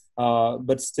companies.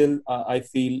 But still, I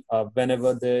feel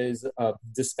whenever there is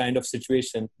this kind of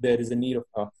situation, there is a need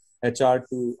of HR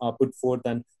to put forth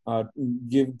and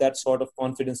give that sort of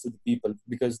confidence to the people,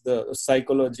 because the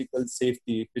psychological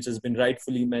safety, which has been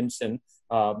rightfully mentioned,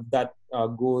 that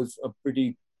goes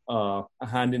pretty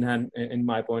hand in hand, in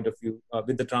my point of view,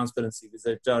 with the transparency which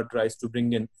HR tries to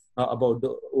bring in about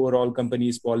the overall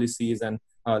company's policies and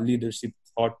leadership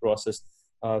thought process.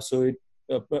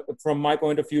 From my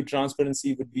point of view,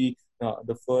 transparency would be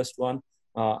the first one.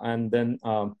 And then,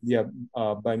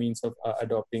 by means of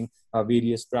adopting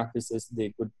various practices,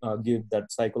 they could give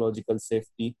that psychological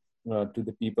safety to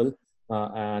the people,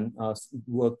 and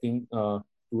working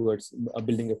towards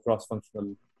building a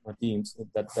cross-functional teams.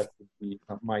 That would be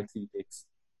my 3 takes.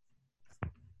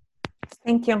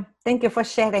 Thank you for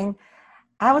sharing.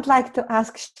 I would like to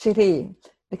ask Shri,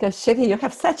 because Shri, you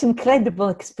have such incredible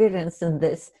experience in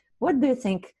this. What do you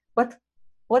think? What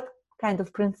kind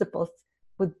of principles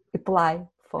would apply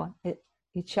for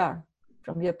HR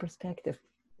from your perspective?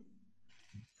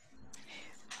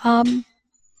 I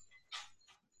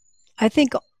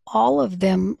think all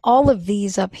of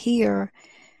these up here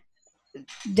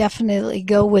definitely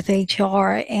go with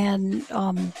HR, and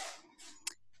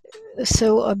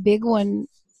so a big one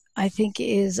I think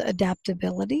is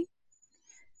adaptability,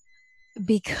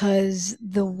 because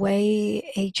the way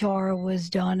HR was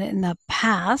done in the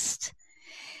past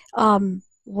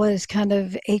was kind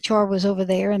of HR was over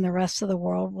there and the rest of the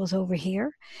world was over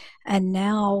here. And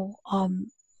now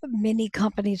many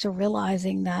companies are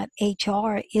realizing that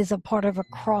HR is a part of a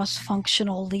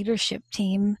cross-functional leadership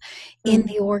team in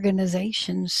the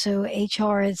organization. So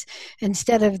HR is,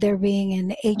 instead of there being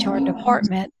an HR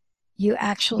department, you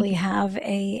actually have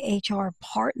a HR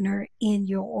partner in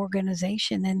your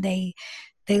organization, and they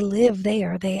live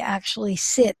there. They actually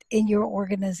sit in your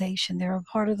organization. They're a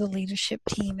part of the leadership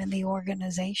team in the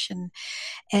organization,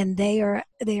 and they are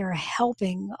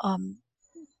helping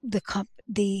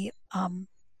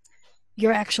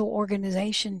your actual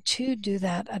organization to do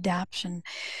that adaptation.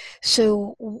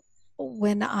 So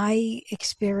when I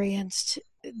experienced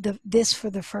this for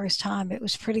the first time, it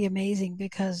was pretty amazing,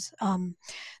 because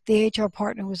the HR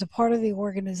partner was a part of the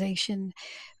organization.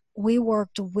 We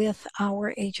worked with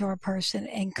our HR person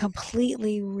and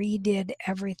completely redid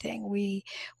everything. We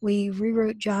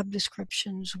rewrote job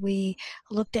descriptions. We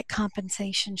looked at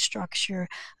compensation structure,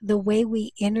 the way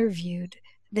we interviewed.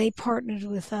 They partnered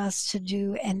with us to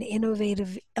do an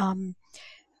innovative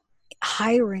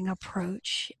hiring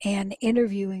approach and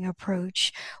interviewing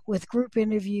approach with group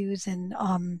interviews and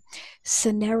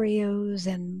scenarios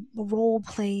and role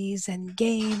plays and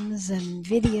games and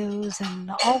videos and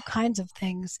all kinds of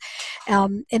things.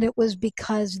 And it was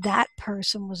because that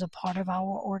person was a part of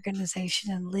our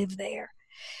organization and lived there.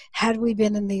 Had we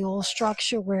been in the old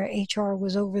structure where HR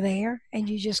was over there and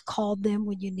you just called them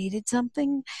when you needed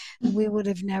something, we would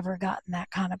have never gotten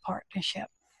that kind of partnership.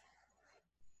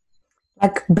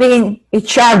 Like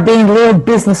HR being real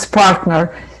business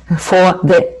partner for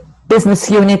the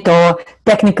business unit or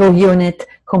technical unit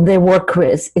whom they work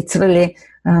with. It's really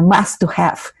a must to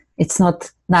have. It's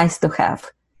not nice to have.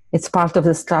 It's part of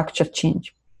the structure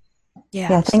change.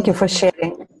 Yeah, thank you for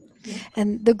sharing.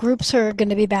 And the groups are going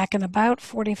to be back in about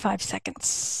 45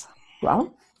 seconds.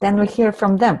 Well, then we'll hear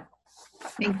from them.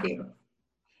 Thank you.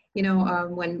 You know,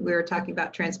 when we were talking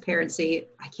about transparency,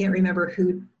 I can't remember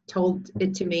who told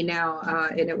it to me now,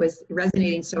 and it was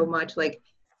resonating so much. Like,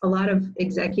 a lot of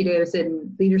executives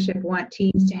and leadership want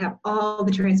teams to have all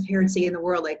the transparency in the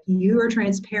world. Like, you are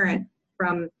transparent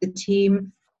from the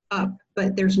team up,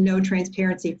 but there's no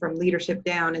transparency from leadership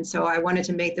down. And so I wanted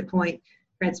to make the point,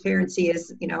 transparency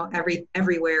is, you know,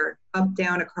 everywhere, up,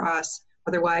 down, across.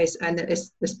 Otherwise, and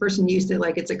this person used it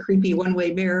like it's a creepy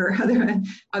one-way mirror.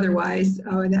 Otherwise,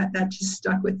 and that just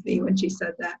stuck with me when she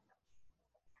said that.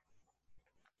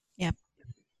 Yep.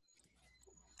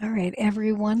 All right,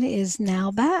 everyone is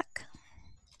now back.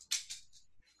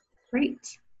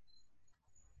 Great.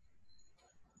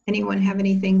 Anyone have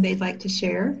anything they'd like to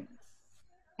share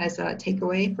as a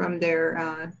takeaway from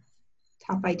their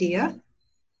top idea?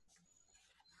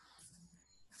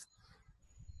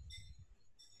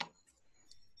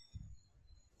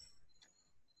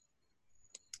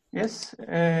 Yes,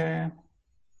 may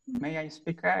I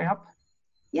speak up?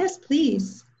 Yes,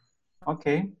 please.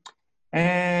 Okay.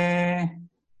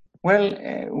 Well,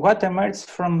 what emerged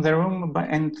from the room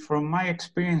and from my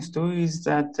experience too is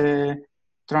that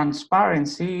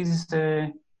transparency is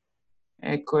a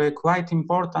quite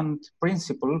important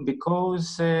principle,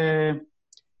 because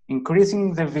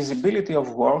increasing the visibility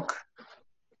of work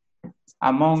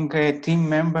among team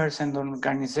members and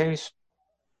organization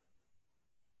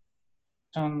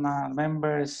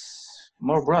members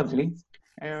more broadly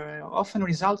often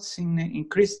results in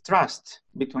increased trust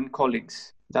between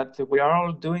colleagues, that we are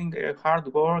all doing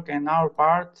hard work and our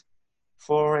part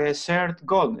for a shared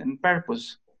goal and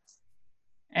purpose.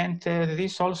 And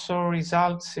this also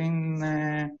results in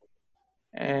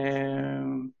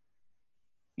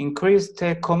increased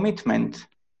commitment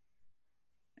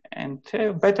and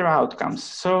better outcomes.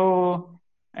 So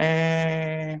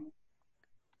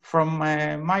from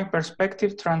my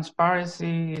perspective,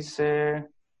 transparency is a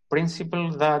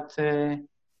principle that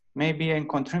may be a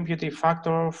contributing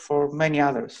factor for many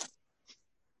others.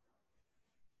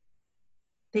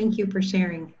 Thank you for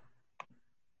sharing.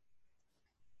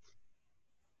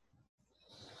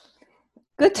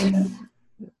 Good.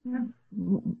 Yeah.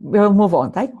 We'll move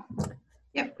on, right?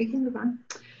 Yep, we can move on.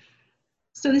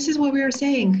 So this is what we were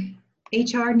saying.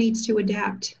 HR needs to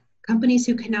adapt. Companies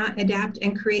who cannot adapt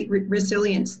and create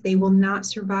resilience, they will not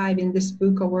survive in this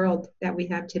VUCA world that we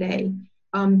have today.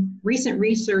 Recent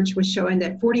research was showing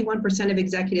that 41% of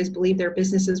executives believe their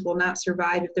businesses will not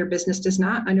survive if their business does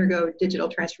not undergo digital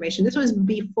transformation. This was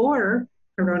before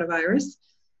coronavirus.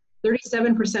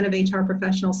 37% of HR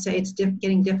professionals say it's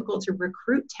getting difficult to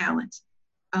recruit talent.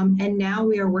 And now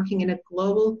we are working in a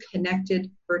global,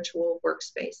 connected, virtual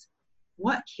workspace.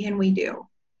 What can we do?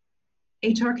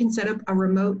 HR can set up a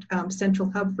remote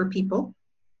central hub for people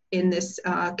in this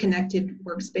connected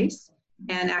workspace.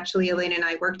 And actually, Elena and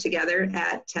I worked together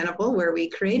at Tenable, where we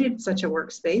created such a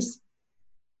workspace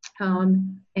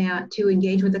and to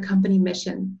engage with the company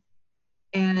mission.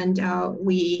 And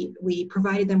we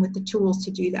provided them with the tools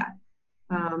to do that.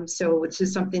 So this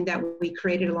is something that we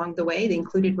created along the way. They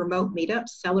included remote meetups,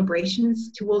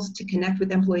 celebrations, tools to connect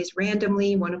with employees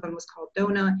randomly. One of them was called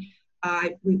Dona.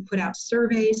 We put out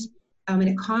surveys, and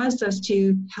it caused us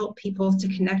to help people to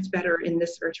connect better in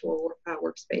this virtual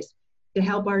workspace, to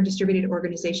help our distributed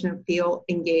organization feel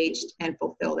engaged and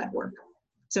fulfill that work.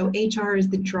 So HR is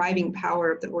the driving power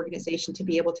of the organization to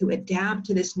be able to adapt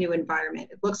to this new environment.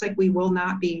 It looks like we will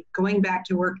not be going back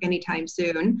to work anytime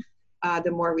soon.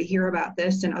 The more we hear about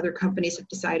this, and other companies have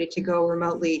decided to go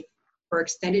remotely for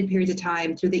extended periods of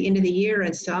time through the end of the year,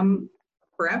 and some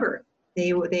forever.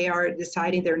 They are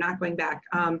deciding they're not going back.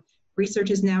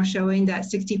 Research is now showing that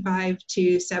 65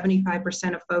 to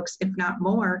 75% of folks, if not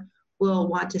more, will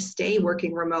want to stay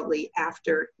working remotely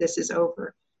after this is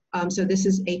over. So this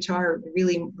is HR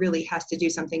really has to do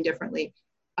something differently.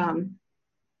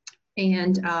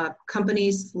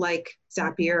 Companies like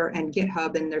Zapier and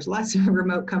GitHub, and there's lots of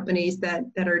remote companies that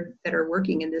are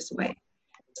working in this way.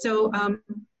 So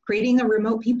creating a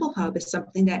remote people hub is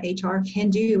something that HR can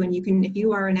do, and you can, if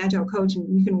you are an agile coach,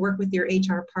 and you can work with your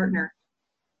HR partner.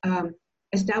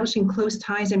 Establishing close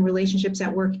ties and relationships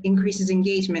at work increases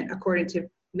engagement, according to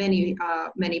many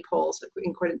polls,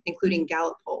 including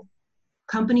Gallup poll.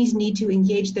 Companies need to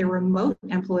engage their remote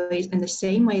employees in the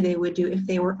same way they would do if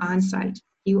they were on site.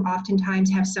 You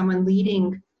oftentimes have someone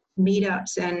leading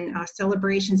meetups and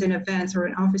celebrations and events, or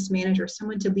an office manager,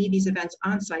 someone to lead these events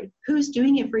on site. Who's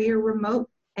doing it for your remote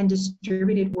and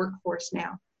distributed workforce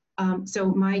now?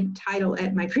 So my title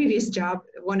at my previous job,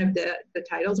 one of the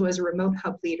titles was Remote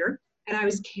Hub Leader, and I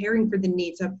was caring for the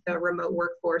needs of the remote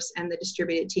workforce and the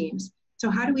distributed teams. So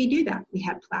how do we do that? We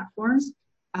have platforms,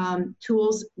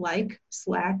 tools like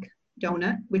Slack,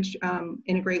 Donut, which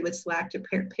integrate with Slack to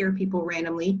pair people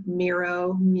randomly,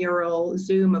 Miro, Mural,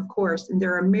 Zoom, of course, and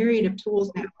there are a myriad of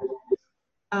tools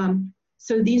now.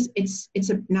 So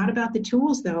it's not about the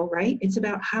tools though, right? It's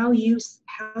about how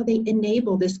they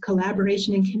enable this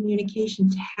collaboration and communication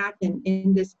to happen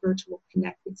in this virtual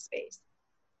connected space.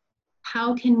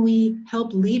 How can we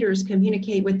help leaders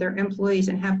communicate with their employees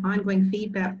and have ongoing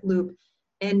feedback loop,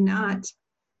 and not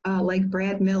like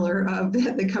Brad Miller of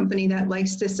the company that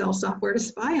likes to sell software to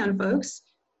spy on folks,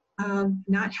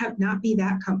 not be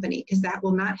that company, because that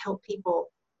will not help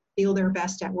people feel their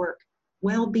best at work.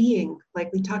 Well-being,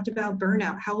 like we talked about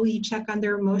burnout, how will you check on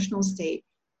their emotional state?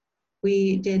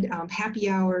 We did happy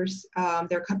hours.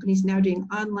 There are companies now doing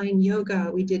online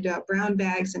yoga. We did brown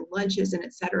bags and lunches and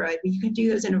et cetera. You can do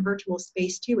those in a virtual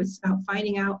space too. It's about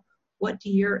finding out, what do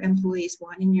your employees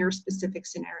want in your specific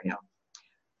scenario?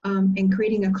 And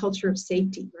creating a culture of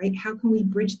safety, right? How can we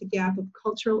bridge the gap of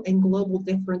cultural and global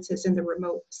differences in the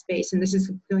remote space? And this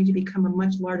is going to become a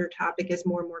much larger topic as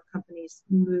more and more companies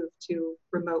move to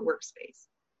remote workspace.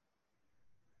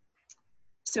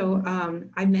 So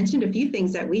I mentioned a few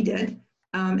things that we did.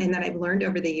 and that I've learned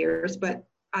over the years, but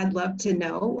I'd love to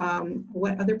know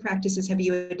what other practices have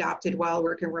you adopted while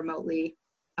working remotely?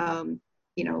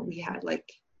 We had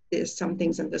like there's some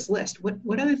things on this list.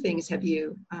 What other things have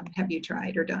you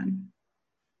tried or done?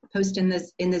 Post in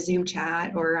the Zoom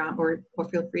chat, or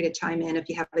feel free to chime in if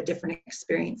you have a different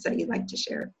experience that you'd like to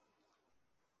share.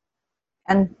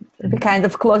 And we're kind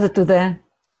of closer to the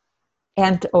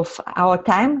end of our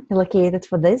time allocated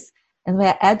for this, and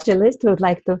we're agilists. We would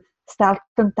like to start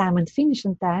on time and finish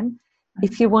on time.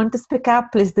 If you want to speak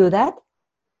up, please do that.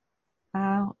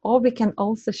 Or we can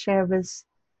also share with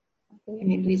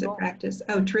communities of practice.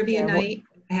 Oh, trivia night,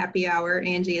 happy hour.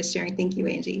 Angie is sharing. Thank you,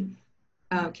 Angie.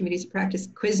 Communities of practice,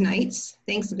 quiz nights.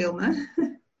 Thanks, Vilma.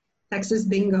 Texas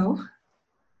bingo.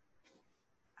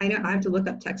 I know I have to look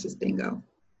up Texas bingo.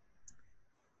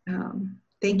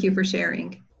 Thank you for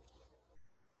sharing.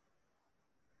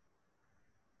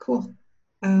 Cool.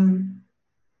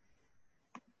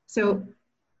 So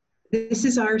this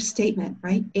is our statement,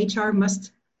 right? HR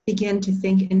must begin to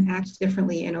think and act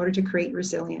differently in order to create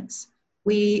resilience.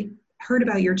 We heard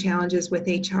about your challenges with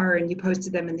HR and you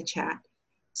posted them in the chat.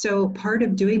 So part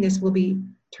of doing this will be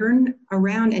turn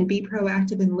around and be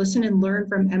proactive and listen and learn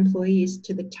from employees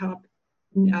to the top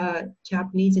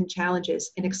needs and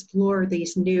challenges, and explore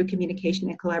these new communication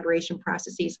and collaboration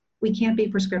processes. We can't be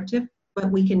prescriptive, but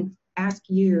we can ask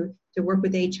you to work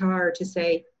with HR to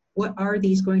say, what are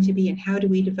these going to be and how do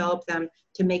we develop them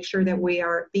to make sure that we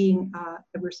are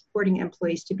we're supporting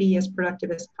employees to be as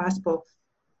productive as possible,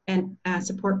 and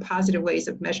support positive ways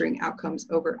of measuring outcomes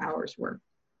over hours worked.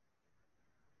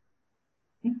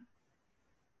 Okay.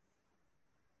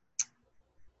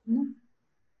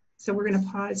 So we're going to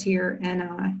pause here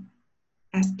and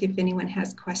ask if anyone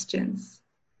has questions.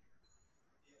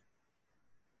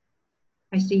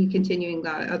 I see you continuing.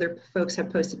 Other folks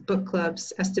have posted book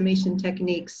clubs, estimation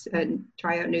techniques, and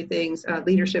try out new things.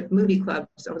 Leadership movie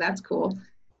clubs. Oh, that's cool.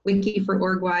 Wiki for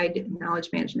org-wide knowledge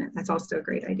management. That's also a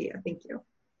great idea. Thank you.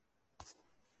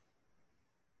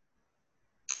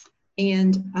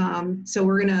 And so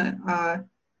we're going to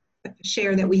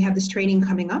share that we have this training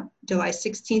coming up July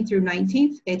 16th through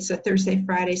 19th. It's a Thursday,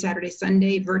 Friday, Saturday,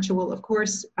 Sunday, virtual, of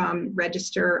course.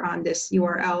 Register on this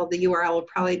URL. The URL will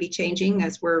probably be changing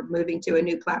as we're moving to a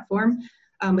new platform,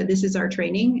 but this is our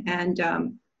training. And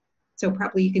so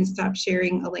probably you can stop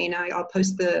sharing, Elena. I'll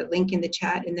post the link in the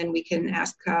chat, and then we can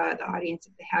ask the audience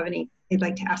if they have they'd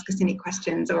like to ask us any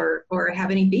questions or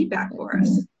have any feedback for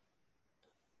us.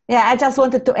 Yeah, I just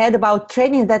wanted to add about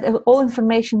training that all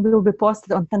information will be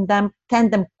posted on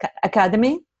Tandem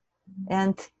Academy,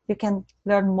 and you can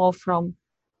learn more from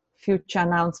future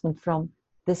announcement from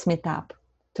this meetup,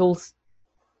 tools,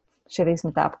 Cherie's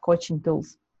meetup, coaching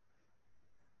tools.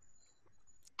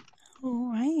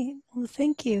 All right. Well,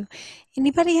 thank you.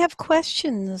 Anybody have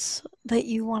questions that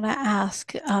you want to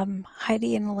ask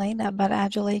Heidi and Elena about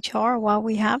Agile HR while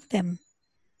we have them?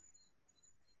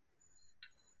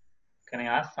 Can I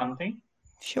ask something?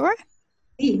 Sure.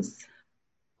 Please.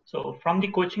 So from the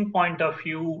coaching point of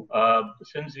view,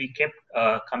 since we kept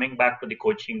coming back to the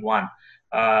coaching one,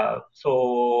 from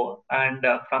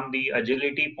the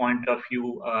agility point of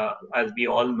view, as we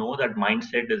all know, that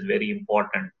mindset is very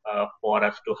important for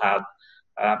us to have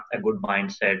a good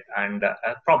mindset and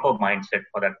a proper mindset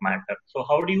for that matter. So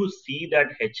how do you see that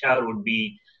HR would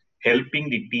be helping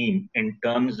the team in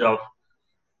terms of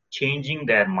changing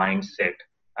their mindset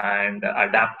and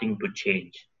adapting to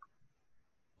change?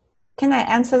 Can I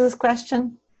answer this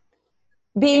question?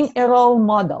 Being a role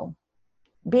model,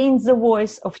 being the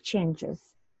voice of changes,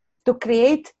 to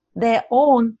create their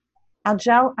own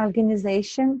agile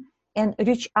organization and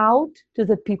reach out to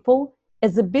the people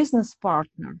as a business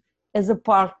partner, as a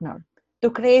partner, to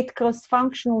create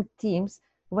cross-functional teams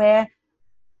where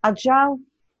agile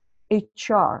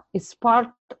HR is part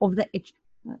of the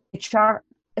HR,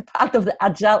 a part of the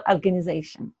agile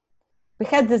organization. We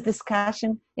had this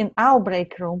discussion in our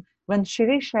break room when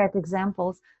Cherie shared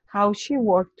examples how she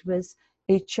worked with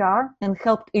HR and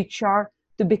helped HR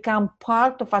to become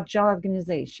part of agile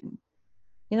organization.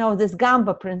 You know, this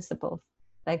Gamba principles,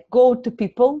 like go to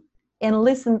people and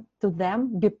listen to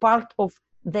them, be part of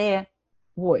their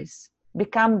voice,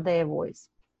 become their voice,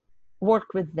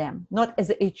 work with them, not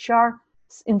as HR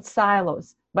in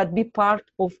silos, but be part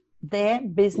of their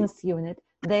business unit,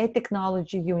 their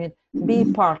technology unit, be a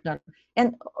partner.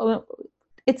 And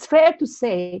it's fair to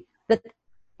say that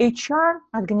HR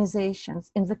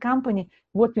organizations in the company,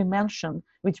 what we mentioned,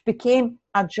 which became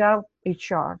Agile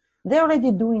HR, they're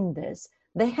already doing this.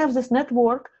 They have this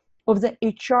network of the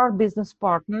HR business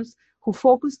partners who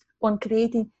focused on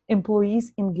creating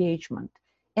employees engagement.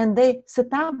 And they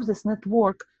set up this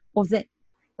network of the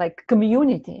like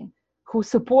community who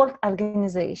support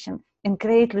organization and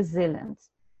create resilience.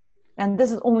 And this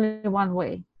is only one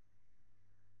way.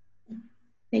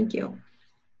 Thank you.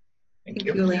 Thank Thank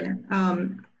you. you, Elena.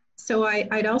 So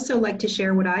I'd also like to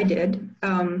share what I did.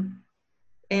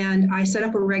 And I set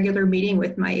up a regular meeting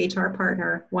with my HR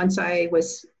partner once I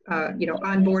was,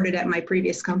 onboarded at my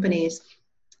previous companies.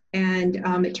 And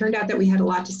it turned out that we had a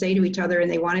lot to say to each other,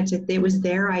 and it was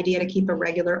their idea to keep a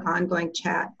regular ongoing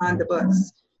chat on the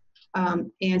books.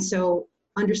 And so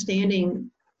understanding,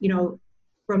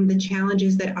 from the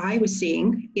challenges that I was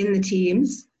seeing in the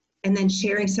teams, and then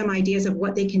sharing some ideas of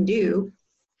what they can do.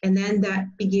 And then that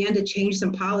began to change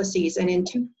some policies. And in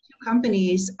two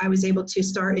companies, I was able to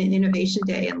start an innovation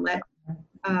day and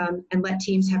let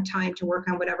teams have time to work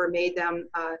on whatever made them,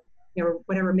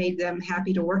 whatever made them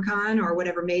happy to work on, or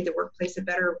whatever made the workplace a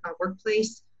better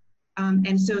workplace.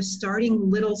 And so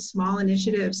starting little small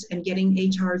initiatives and getting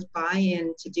HR's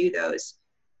buy-in to do those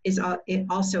it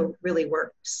also really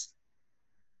works.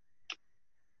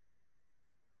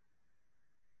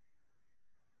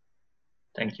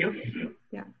 Thank you.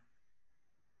 Yeah.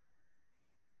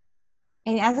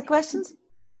 Any other questions?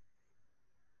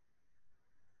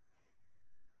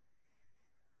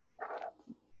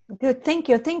 Good, thank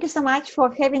you. Thank you so much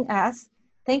for having us.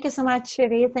 Thank you so much,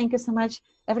 Sherry. Thank you so much,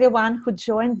 everyone who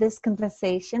joined this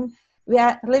conversation. We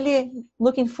are really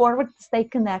looking forward to stay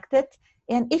connected.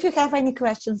 And if you have any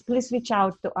questions, please reach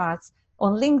out to us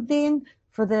on LinkedIn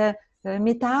for the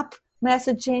meetup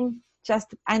messaging.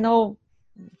 I know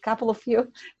a couple of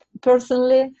you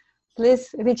personally. Please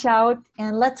reach out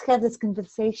and let's have this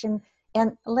conversation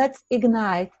and let's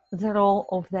ignite the role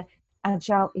of the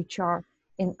Agile HR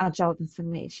in Agile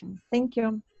transformation. Thank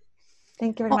you.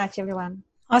 Thank you very much, everyone.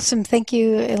 Awesome. Thank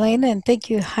you, Elena, and thank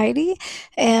you, Heidi.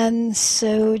 And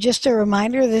so just a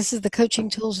reminder, this is the Coaching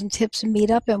Tools and Tips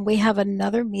meetup, and we have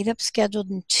another meetup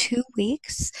scheduled in 2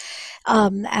 weeks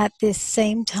at this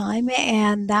same time,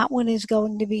 and that one is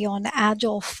going to be on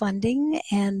Agile funding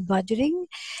and budgeting.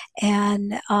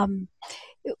 And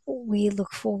we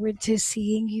look forward to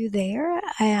seeing you there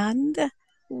and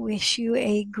wish you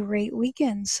a great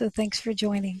weekend. So thanks for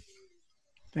joining.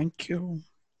 Thank you.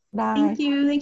 Bye. Thank you.